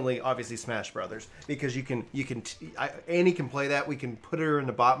 ultimately, obviously, Smash Brothers, because Annie can play that. We can put her in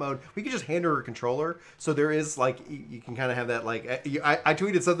the bot mode. We can just hand her a controller. So there is like you can kind of have that like I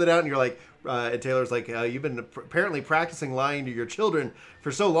tweeted something out and you're like and Taylor's like you've been apparently practicing lying to your children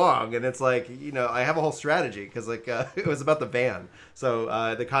for so long, and it's like I have a whole strategy because like it was about the van.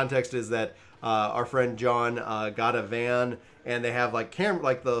 So the context is that our friend John got a van and they have like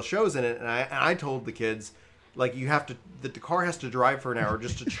the shows in it, and I told the kids. Like the car has to drive for an hour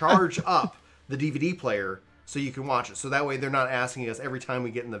just to charge up the DVD player so you can watch it. So that way they're not asking us every time we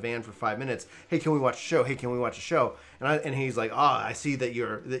get in the van for 5 minutes, hey, can we watch a show? Hey, can we watch a show? And he's like, I see that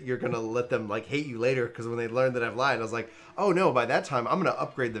you're gonna let them like hate you later because when they learn that I've lied. I was like, oh no, by that time I'm gonna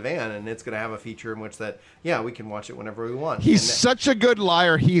upgrade the van and it's gonna have a feature in which that we can watch it whenever we want. He's such a good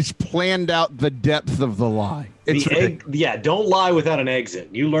liar. He's planned out the depth of the lie. Don't lie without an exit.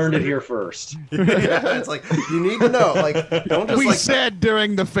 You learned it here first. It's like you need to know. Like, don't just. We said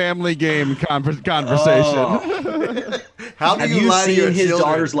during the family game conversation. Oh. How do Have you lie to your seen his children?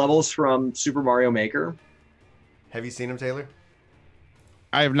 daughter's levels from Super Mario Maker? Have you seen him, Taylor?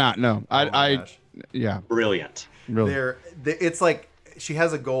 I have not. No, Gosh. Yeah, Brilliant. really. It's like she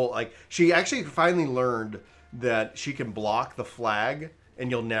has a goal. Like she actually finally learned that she can block the flag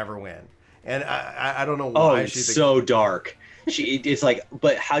and you'll never win. And I don't know why. It's so dark. It's like,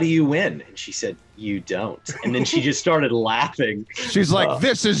 but how do you win? And she said, you don't. And then she just started laughing. She's like,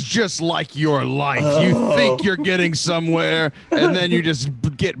 this is just like your life. You think you're getting somewhere, and then you just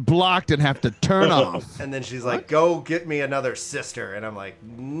get blocked and have to turn off. And then she's like, go get me another sister. And I'm like,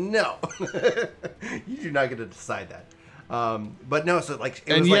 no. You do not get to decide that. But no, so like,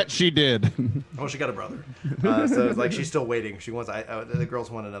 and yet she did. Well, she got a brother, so it's like she's still waiting. She wants. The girls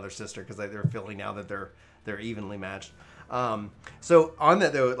want another sister because they're feeling now that they're evenly matched. So on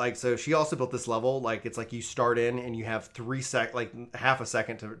that though, like, so she also built this level. Like, it's like you start in and you have half a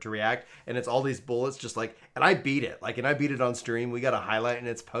second to react, and it's all these bullets. Just like, and I beat it. Like, and I beat it on stream. We got a highlight and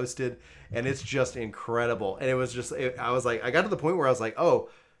it's posted, and it's just incredible. And it was just, I was like, I got to the point where I was like, oh.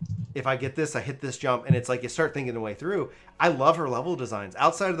 If I get this, I hit this jump, and it's like you start thinking the way through. I love her level designs.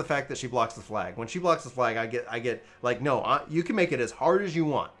 Outside of the fact that she blocks the flag, when she blocks the flag, I get like, no, you can make it as hard as you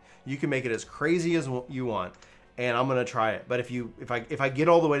want, you can make it as crazy as you want, and I'm gonna try it. But if I get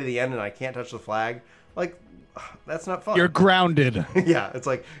all the way to the end and I can't touch the flag, like that's not fun. You're grounded. Yeah, it's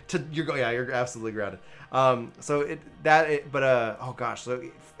like you're absolutely grounded. Oh gosh. So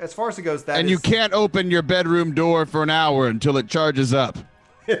as far as it goes, you can't open your bedroom door for an hour until it charges up.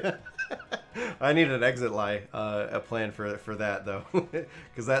 I need an exit lie, a plan for that though,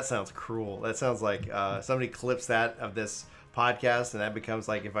 because that sounds cruel. That sounds like somebody clips that of this podcast, and that becomes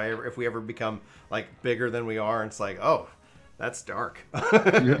like if we ever become like bigger than we are, and it's like, oh, that's dark.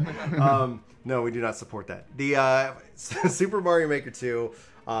 No, we do not support that. The Super Mario Maker 2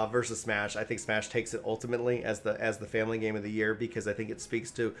 versus Smash. I think Smash takes it ultimately as the family game of the year because I think it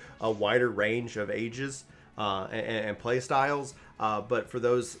speaks to a wider range of ages. And play styles, but for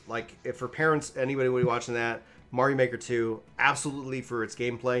those for parents, anybody watching that, Mario Maker 2, absolutely for its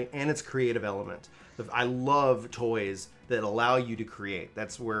gameplay and its creative element. I love toys that allow you to create.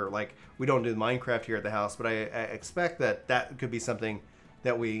 That's where we don't do Minecraft here at the house, but I expect that could be something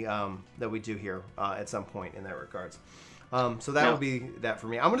that we do here at some point in that regards. So that would be that for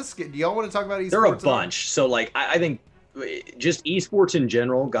me. I'm gonna skip. Do y'all want to talk about esports? There are a bunch. So I think just esports in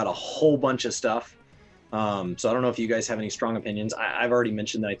general got a whole bunch of stuff. So I don't know if you guys have any strong opinions. I've already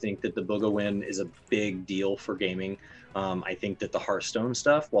mentioned that I think that the Booga win is a big deal for gaming. I think that the Hearthstone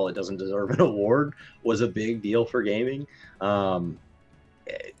stuff, while it doesn't deserve an award, was a big deal for gaming.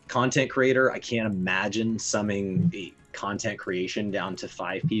 Content creator, I can't imagine summing the content creation down to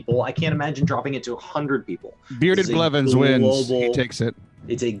 5 people. I can't imagine dropping it to 100 people. Bearded Blevins wins. He takes it.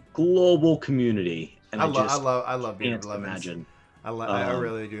 It's a global community, and I love Bearded can't Blevins. imagine. I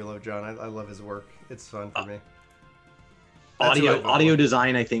really do love John. I love his work. It's fun for me. Audio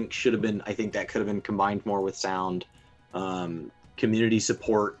design, I think that could have been combined more with sound. Community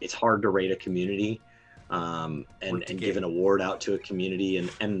support. It's hard to rate a community, and give an award out to a community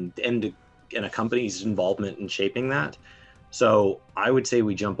and a company's involvement in shaping that. So I would say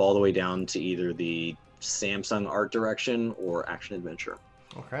we jump all the way down to either the Samsung art direction or action adventure.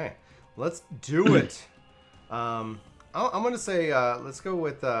 Okay, let's do it. I'm going to say let's go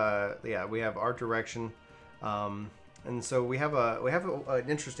with we have art direction, and so we have an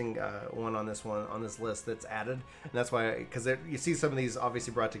interesting one on this list that's added, and that's why because you see some of these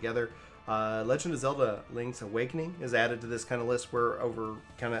obviously brought together. Legend of Zelda: Link's Awakening is added to this kind of list where over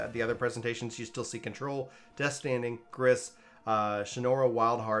kind of the other presentations you still see Control, Death Stranding, Gris, Shinora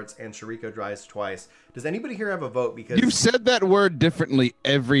Wild Hearts, and Shuriko Dries Twice. Does anybody here have a vote? Because You've said that word differently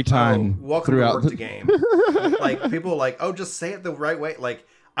every time. Welcome throughout to work the game. Like people are like, oh, just say it the right way. Like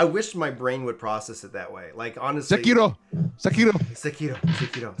I wish my brain would process it that way. Like honestly, Sekiro.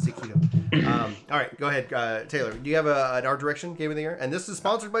 All right, go ahead, Taylor. Do you have an art direction game of the year? And this is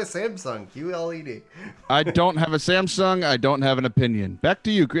sponsored by Samsung QLED. I don't have a Samsung. I don't have an opinion. Back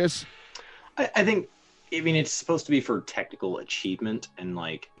to you, Chris. I think, I mean, it's supposed to be for technical achievement, and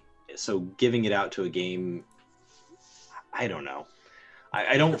like, so giving it out to a game, I don't know.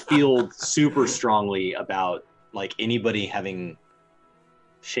 I don't feel super strongly about like anybody having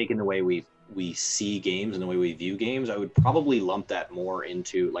shaken the way we see games and the way we view games. I would probably lump that more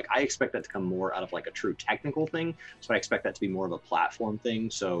into like, I expect that to come more out of like a true technical thing. So I expect that to be more of a platform thing.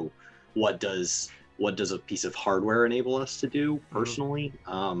 So what does a piece of hardware enable us to do personally,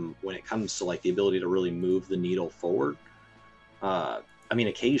 when it comes to like the ability to really move the needle forward? I mean,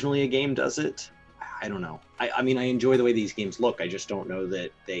 occasionally a game does it. I don't know. I mean, I enjoy the way these games look. I just don't know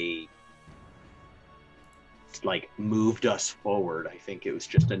that they like moved us forward. I think it was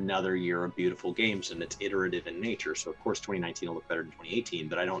just another year of beautiful games, and it's iterative in nature. So of course 2019 will look better than 2018,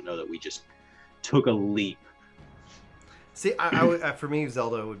 but I don't know that we just took a leap. See, I would, for me,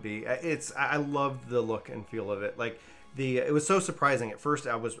 Zelda would be. I loved the look and feel of it. Like it was so surprising. At first,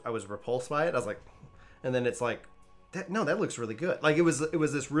 I was repulsed by it. I was like, and then it's like, that looks really good. Like it was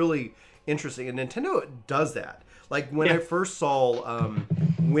this really interesting, and Nintendo does that. Like when I first saw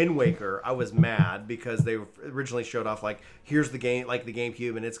Wind Waker, I was mad because they originally showed off like, here's the game, like the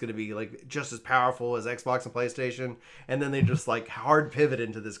GameCube, and it's going to be like just as powerful as Xbox and PlayStation, and then they just like hard pivot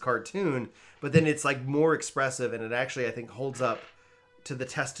into this cartoon, but then it's like more expressive, and it actually I think holds up to the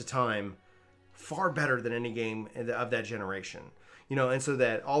test of time far better than any game of that generation. You know, and so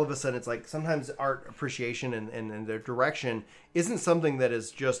that all of a sudden it's like sometimes art appreciation and their direction isn't something that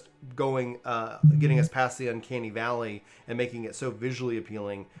is just getting us past the uncanny valley and making it so visually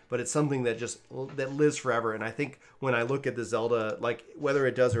appealing, but it's something that that lives forever. And I think when I look at the Zelda, like whether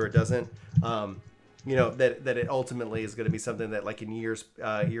it does or it doesn't, you know, that it ultimately is going to be something that like in years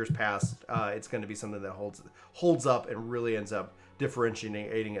past, it's going to be something that holds up and really ends up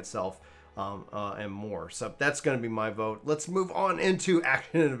differentiating itself. And more. So that's going to be my vote. Let's move on into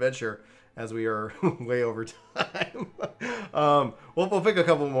action and adventure as we are way over time. We'll pick a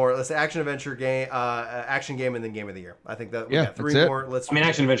couple more. Let's say action adventure game, action game, and then game of the year. I think that we got three more. I mean,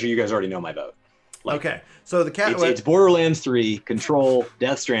 action adventure. You guys already know my vote. Like, okay, so it's Borderlands 3, Control,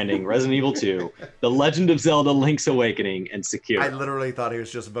 Death Stranding, Resident Evil 2, The Legend of Zelda: Link's Awakening, and Sekiro. I literally thought he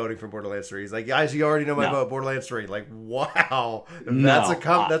was just voting for Borderlands 3. He's like, guys, you already know my vote, Borderlands 3. Like, wow, that's a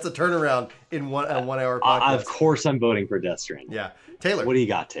turnaround in one hour podcast. Of course, I'm voting for Death Stranding. Yeah, Taylor, what do you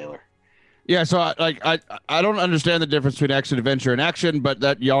got, Taylor? Yeah, so I don't understand the difference between action adventure and action, but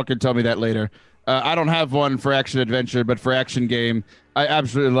that y'all can tell me that later. I don't have one for action adventure, but for action game, I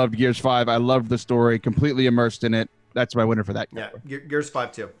absolutely loved Gears 5. I loved the story, completely immersed in it. That's my winner for that. Yeah, Gears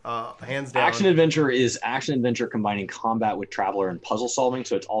 5 too. Hands down. Action adventure combining combat with traveler and puzzle solving.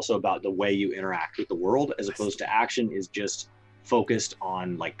 So it's also about the way you interact with the world, as opposed to action is just focused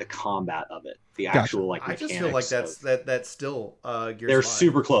on like the combat of it, the actual like mechanics. I just feel like that's still Gears 5. They're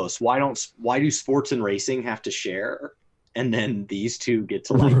super close. Why do sports and racing have to share? And then these two get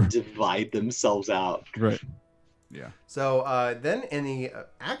to like divide themselves out. Right. Yeah. So then in the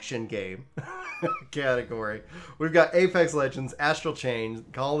action game category, we've got Apex Legends, Astral Chain,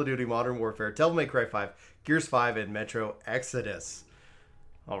 Call of Duty Modern Warfare, Devil May Cry 5, Gears 5, and Metro Exodus.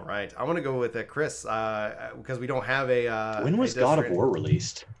 All right. I want to go with Chris because we don't have a... when was God of War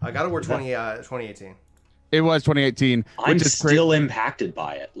released? God of War 2018. It was 2018. I'm still impacted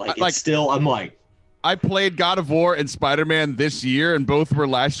by it. I'm like... I played God of War and Spider-Man this year, and both were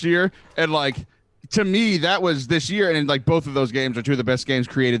last year. And like, to me, that was this year. And like, both of those games are two of the best games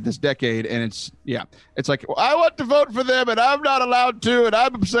created this decade. And it's like, well, I want to vote for them and I'm not allowed to, and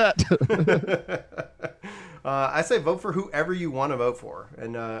I'm upset. I say vote for whoever you want to vote for,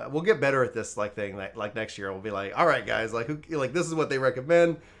 and we'll get better at this thing. Like next year, we'll be like, all right, guys, this is what they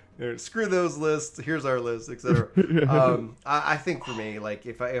recommend. Screw those lists. Here's our list, etc. I think for me, like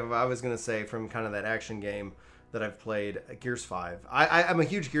if I was gonna say from kind of that action game that I've played, Gears 5. I'm a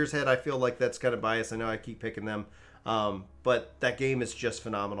huge Gears head. I feel like that's kind of biased. I know I keep picking them, but that game is just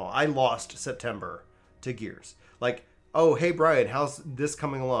phenomenal. I lost September to Gears. Like, oh hey Brian, how's this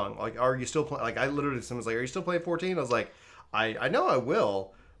coming along? Like, are you still playing? Like, I literally, someone's like, are you still playing 14? I was like, I know I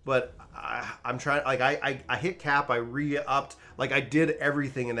will. But I'm trying, like, I hit cap, I re-upped, like, I did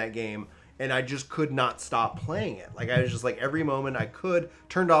everything in that game, and I just could not stop playing it. Like I was just like every moment I could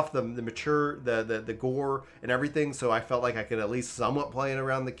turned off the mature the gore and everything, so I felt like I could at least somewhat play it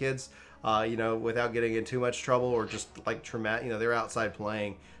around the kids, without getting in too much trouble or just like traumatic. They're outside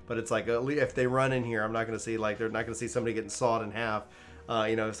playing, but it's like if they run in here, I'm not going to see they're not going to see somebody getting sawed in half,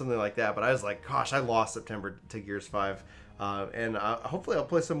 something like that. But I was like, gosh, I lost September to Gears 5, and hopefully I'll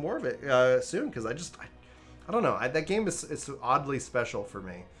play some more of it soon because I don't know. That game is oddly special for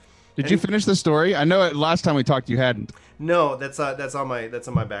me. Did you finish the story? I know last time we talked you hadn't. No, that's on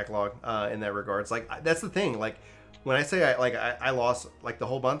my backlog in that regards. Like that's the thing. Like when I say I lost like the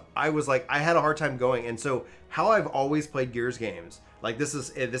whole month, I was like I had a hard time going. And so how I've always played Gears games, like this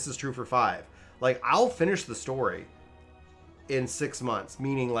is true for 5. Like I'll finish the story in 6 months,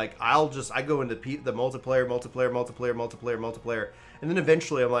 meaning like I go into the multiplayer, and then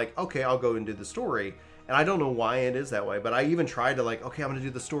eventually I'm like, okay, I'll go and do the story. And I don't know why it is that way, but I even tried to like, okay, I'm gonna do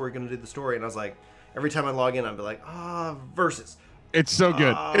the story, and I was like, every time I log in, I'd be like, versus. It's so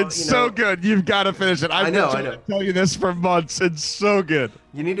good. It's so good. You've got to finish it. I've been trying to tell you this for months. It's so good.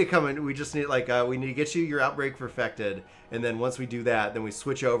 You need to come in. We just need we need to get you your Outbreak perfected, and then once we do that, then we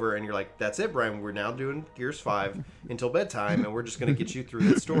switch over, and you're like, that's it, Brian. We're now doing Gears 5 until bedtime, and we're just gonna get you through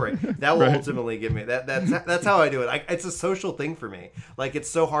the story. That will ultimately give me that's how I do it. It's a social thing for me. Like it's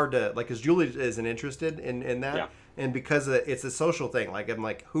so hard to because Julie isn't interested in that, and because it's a social thing. Like I'm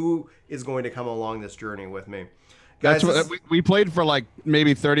like, who is going to come along this journey with me? Guys, that's what we played for like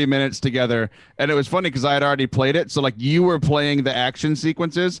maybe 30 minutes together, and it was funny because I had already played it. So like you were playing the action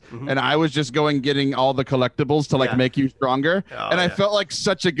sequences, and I was just getting all the collectibles to like make you stronger. I felt like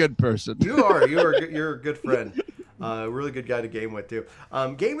such a good person. You're a good friend, a really good guy to game with too.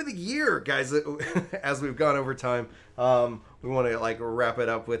 Game of the year, guys. As we've gone over time, we want to like wrap it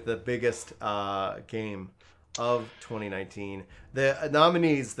up with the biggest game of 2019. The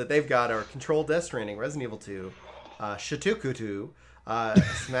nominees that they've got are Control, Death Stranding, Resident Evil 2. Shituku 2,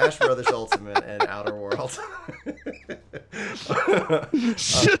 Smash Brothers Ultimate, and Outer Worlds.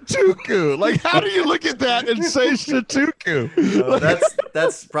 Shituku. Like, how do you look at that and say Shituku?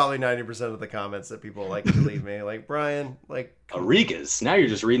 That's probably 90% of the comments that people like to leave me. Like, Brian, like... Arigas. Now you're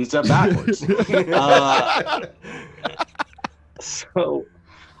just reading stuff backwards. So,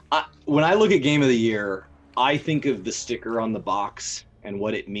 when I look at Game of the Year, I think of the sticker on the box and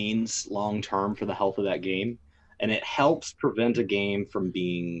what it means long-term for the health of that game. And it helps prevent a game from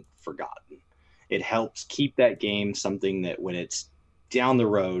being forgotten. It helps keep that game something that when it's down the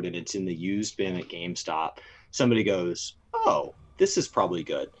road and it's in the used bin at GameStop, somebody goes, oh, this is probably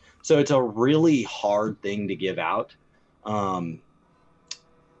good. So it's a really hard thing to give out. I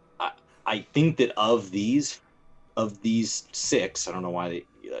think that of these 6, I don't know why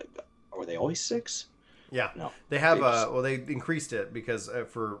were they always 6? Yeah, no, they have. They increased it because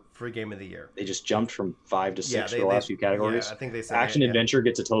for Game of the Year, they just jumped from 5 to 6 for the last few categories. Yeah, I think they said action adventure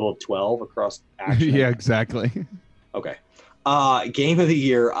gets a total of 12 across action. Yeah, exactly. Okay, Game of the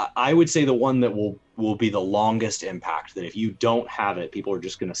Year. I would say the one that will be the longest impact. That if you don't have it, people are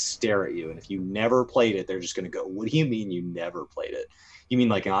just going to stare at you, and if you never played it, they're just going to go, "What do you mean you never played it? You mean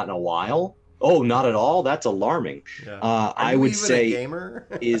like not in a while? Oh, not at all. That's alarming." Yeah. I would say a gamer?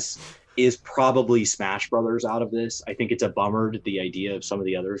 is probably Smash Brothers out of this. I think it's a bummer the idea of some of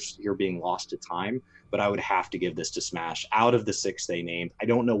the others here being lost to time, but I would have to give this to Smash. Out of the 6 they named, I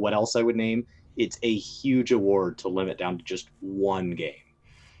don't know what else I would name. It's a huge award to limit down to just one game.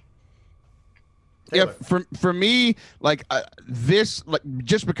 Yeah, for me, like this, like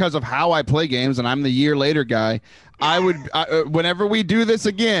just because of how I play games, and I'm the year later guy, I would whenever we do this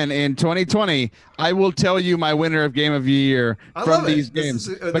again in 2020, I will tell you my winner of Game of the Year from these games.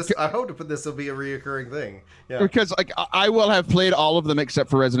 I hope this will be a reoccurring thing. Yeah, because like I will have played all of them except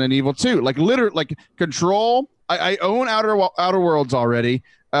for Resident Evil 2. Like literally, like Control. I own Outer Worlds already.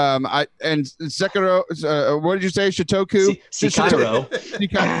 Sekiro, what did you say? Shitoku?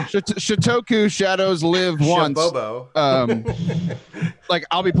 Shitoku Shadows Live Once. Like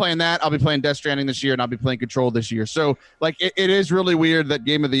I'll be playing that. I'll be playing Death Stranding this year, and I'll be playing Control this year. So like it is really weird that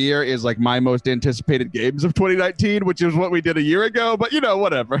Game of the Year is like my most anticipated games of 2019, which is what we did a year ago. But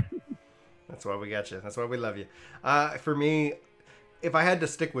whatever. That's why we got you. That's why we love you. For me, if I had to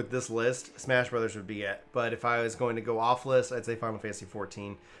stick with this list, Smash Brothers would be it. But if I was going to go off list, I'd say Final Fantasy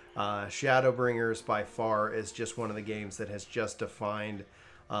 14. Shadowbringers by far is just one of the games that has just defined,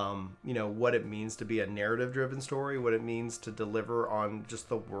 what it means to be a narrative-driven story, what it means to deliver on just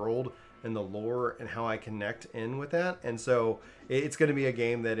the world and the lore and how I connect in with that. And so it's going to be a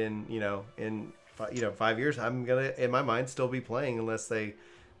game that in 5 years, I'm going to, in my mind, still be playing unless they,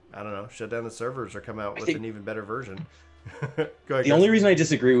 I don't know, shut down the servers or come out with an even better version. Go ahead, The only reason I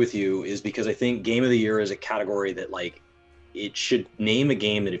disagree with you is because I think Game of the Year is a category that, like, it should name a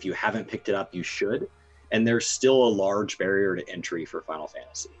game that if you haven't picked it up, you should. And there's still a large barrier to entry for Final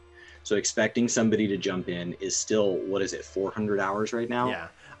Fantasy. So expecting somebody to jump in is still, what is it, 400 hours right now? Yeah.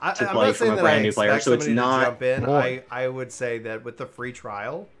 To I'm play not from saying a that brand I new player. expect So it's somebody to not. jump in. Boy. I would say that with the free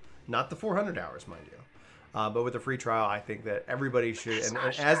trial, not the 400 hours, mind you, but with the free trial, I think that everybody should. And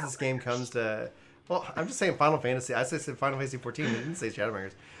as this game comes to, well, I'm just saying Final Fantasy. I said Final Fantasy 14. I didn't say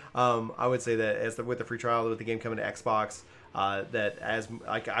Shadowbringers. I would say that with the free trial, with the game coming to Xbox, that as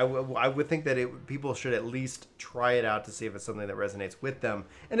like I would think that people should at least try it out to see if it's something that resonates with them.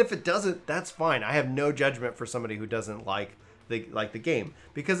 And if it doesn't, that's fine. I have no judgment for somebody who doesn't like the game,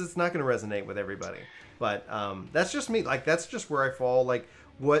 because it's not going to resonate with everybody. But that's just me. Like, that's just where I fall. Like,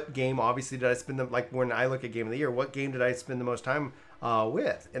 what game obviously did I spend like when I look at Game of the Year, what game did I spend the most time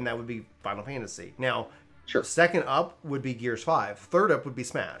with? And that would be Final Fantasy. Now, Sure. second up would be Gears 5. Third up would be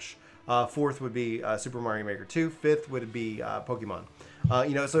Smash. Fourth would be Super Mario Maker 2. Fifth would be Pokemon.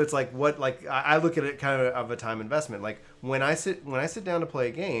 So it's like I look at it kind of a time investment. Like when I sit down to play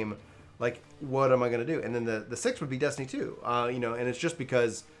a game, like what am I going to do? And then the sixth would be Destiny 2. And it's just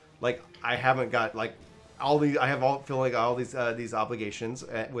because like I haven't got like all these. Feel like all these obligations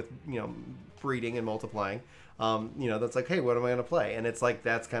with breeding and multiplying. That's like, hey, what am I going to play? And it's like,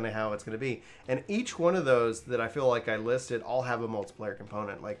 that's kind of how it's going to be. And each one of those that I feel like I listed all have a multiplayer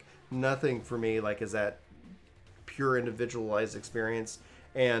component. Like nothing for me like is that pure individualized experience.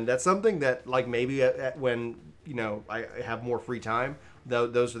 And that's something that like maybe when I have more free time,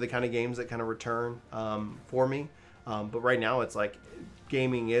 those are the kind of games that kind of return for me. But right now it's like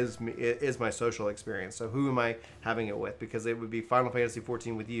gaming is my social experience. So who am I having it with? Because it would be Final Fantasy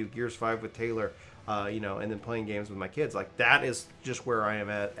 14 with you, Gears 5 with Taylor, and then playing games with my kids. Like that is just where I am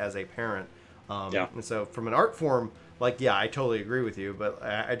at as a parent. And so from an art form, like, yeah, I totally agree with you, but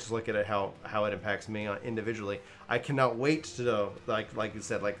I just look at it how it impacts me individually. I cannot wait to like you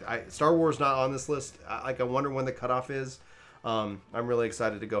said, like Star Wars not on this list. I wonder when the cutoff is. I'm really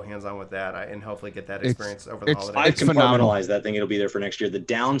excited to go hands on with that and hopefully get that experience over the holidays. I've phenomenal. compartmentalized that thing. It'll be there for next year. The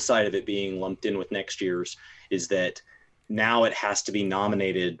downside of it being lumped in with next year's is that now it has to be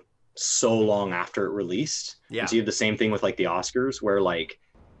nominated so long after it released. Yeah. And so you have the same thing with like the Oscars, where like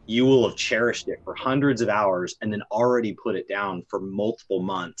you will have cherished it for hundreds of hours and then already put it down for multiple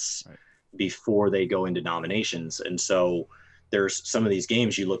months before they go into nominations. And so there's some of these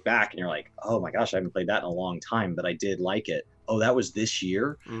games you look back and you're like, oh my gosh, I haven't played that in a long time, but I did like it. Oh, that was this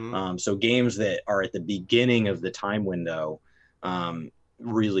year. Mm-hmm. So games that are at the beginning of the time window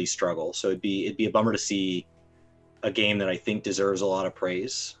really struggle. So it'd be a bummer to see a game that I think deserves a lot of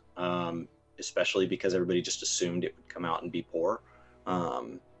praise, especially because everybody just assumed it would come out and be poor.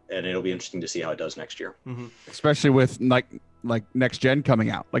 And it'll be interesting to see how it does next year. Mm-hmm. Especially with like next gen coming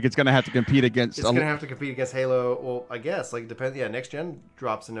out. Like it's going to have to compete against. It's going to have to compete against Halo. Well, I guess like depends. Yeah, next gen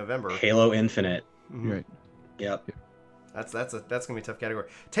drops in November. Halo Infinite. Mm-hmm. Right. Yep. That's gonna be a tough category.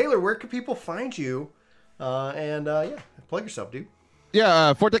 Taylor, where can people find you? Plug yourself, dude.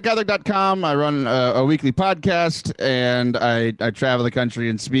 Yeah, ForteGather.com. I run a weekly podcast, and I travel the country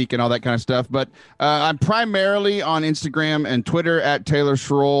and speak and all that kind of stuff. But I'm primarily on Instagram and Twitter at Taylor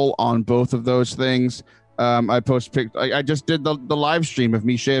Schroll on both of those things. I post pics. I just did the live stream of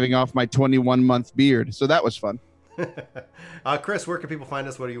me shaving off my 21-month beard, so that was fun. Chris, where can people find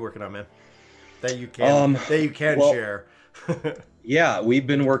us? What are you working on, man? That you can share. Yeah, we've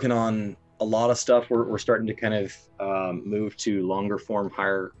been working on a lot of stuff. We're starting to kind of move to longer form,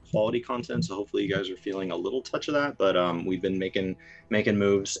 higher quality content. So hopefully you guys are feeling a little touch of that. But we've been making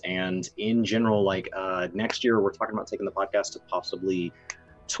moves, and in general, like next year, we're talking about taking the podcast to possibly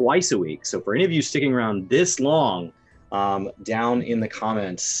twice a week. So for any of you sticking around this long, down in the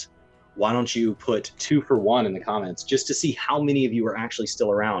comments, why don't you put 2 for 1 in the comments just to see how many of you are actually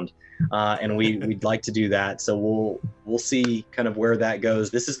still around. And we'd like to do that. So we'll see kind of where that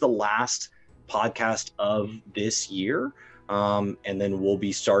goes. This is the last podcast of this year. And then we'll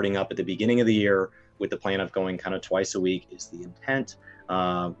be starting up at the beginning of the year with the plan of going kind of twice a week is the intent.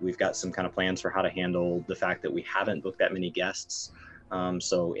 We've got some kind of plans for how to handle the fact that we haven't booked that many guests.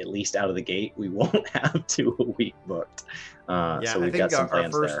 So at least out of the gate, we won't have 2 a week booked. So we've got some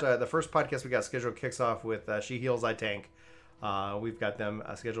plans there. The first podcast we got scheduled kicks off with She Heals, I Tank. We've got them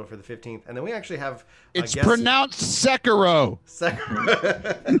scheduled for the 15th. And then we actually have it's pronounced Sekiro.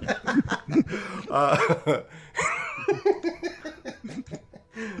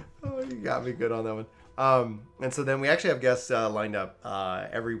 Oh, you got me good on that one. And so then we actually have guests lined up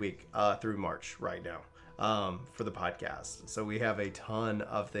every week through March right now. for the podcast. So we have a ton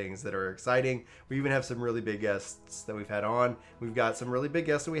of things that are exciting. We even have some really big guests that we've had on. We've got some really big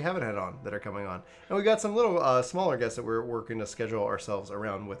guests that we haven't had on that are coming on. And we got some little smaller guests that we're working to schedule ourselves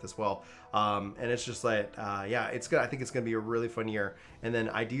around with as well. And it's just like, yeah, it's good. I think it's going to be a really fun year. And then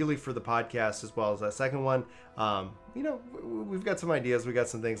ideally for the podcast as well as that second one, you know, we've got some ideas. We got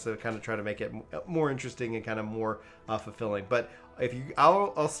some things to kind of try to make it more interesting and kind of more fulfilling. But if you,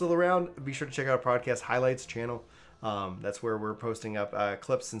 I'll still around, be sure to check out our podcast highlights channel. That's where we're posting up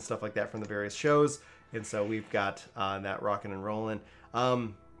clips and stuff like that from the various shows. And so we've got that rocking and rolling.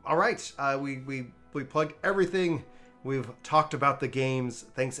 All right. We plugged everything. We've talked about the games.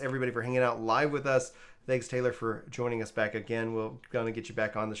 Thanks everybody for hanging out live with us. Thanks, Taylor, for joining us back again. We're going to get you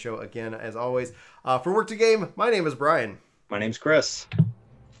back on the show again, as always. For Work to Game, my name is Brian. My name's Chris.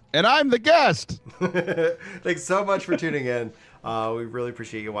 And I'm the guest. Thanks so much for tuning in. We really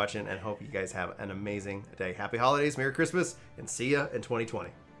appreciate you watching and hope you guys have an amazing day. Happy holidays, Merry Christmas, and see ya in 2020.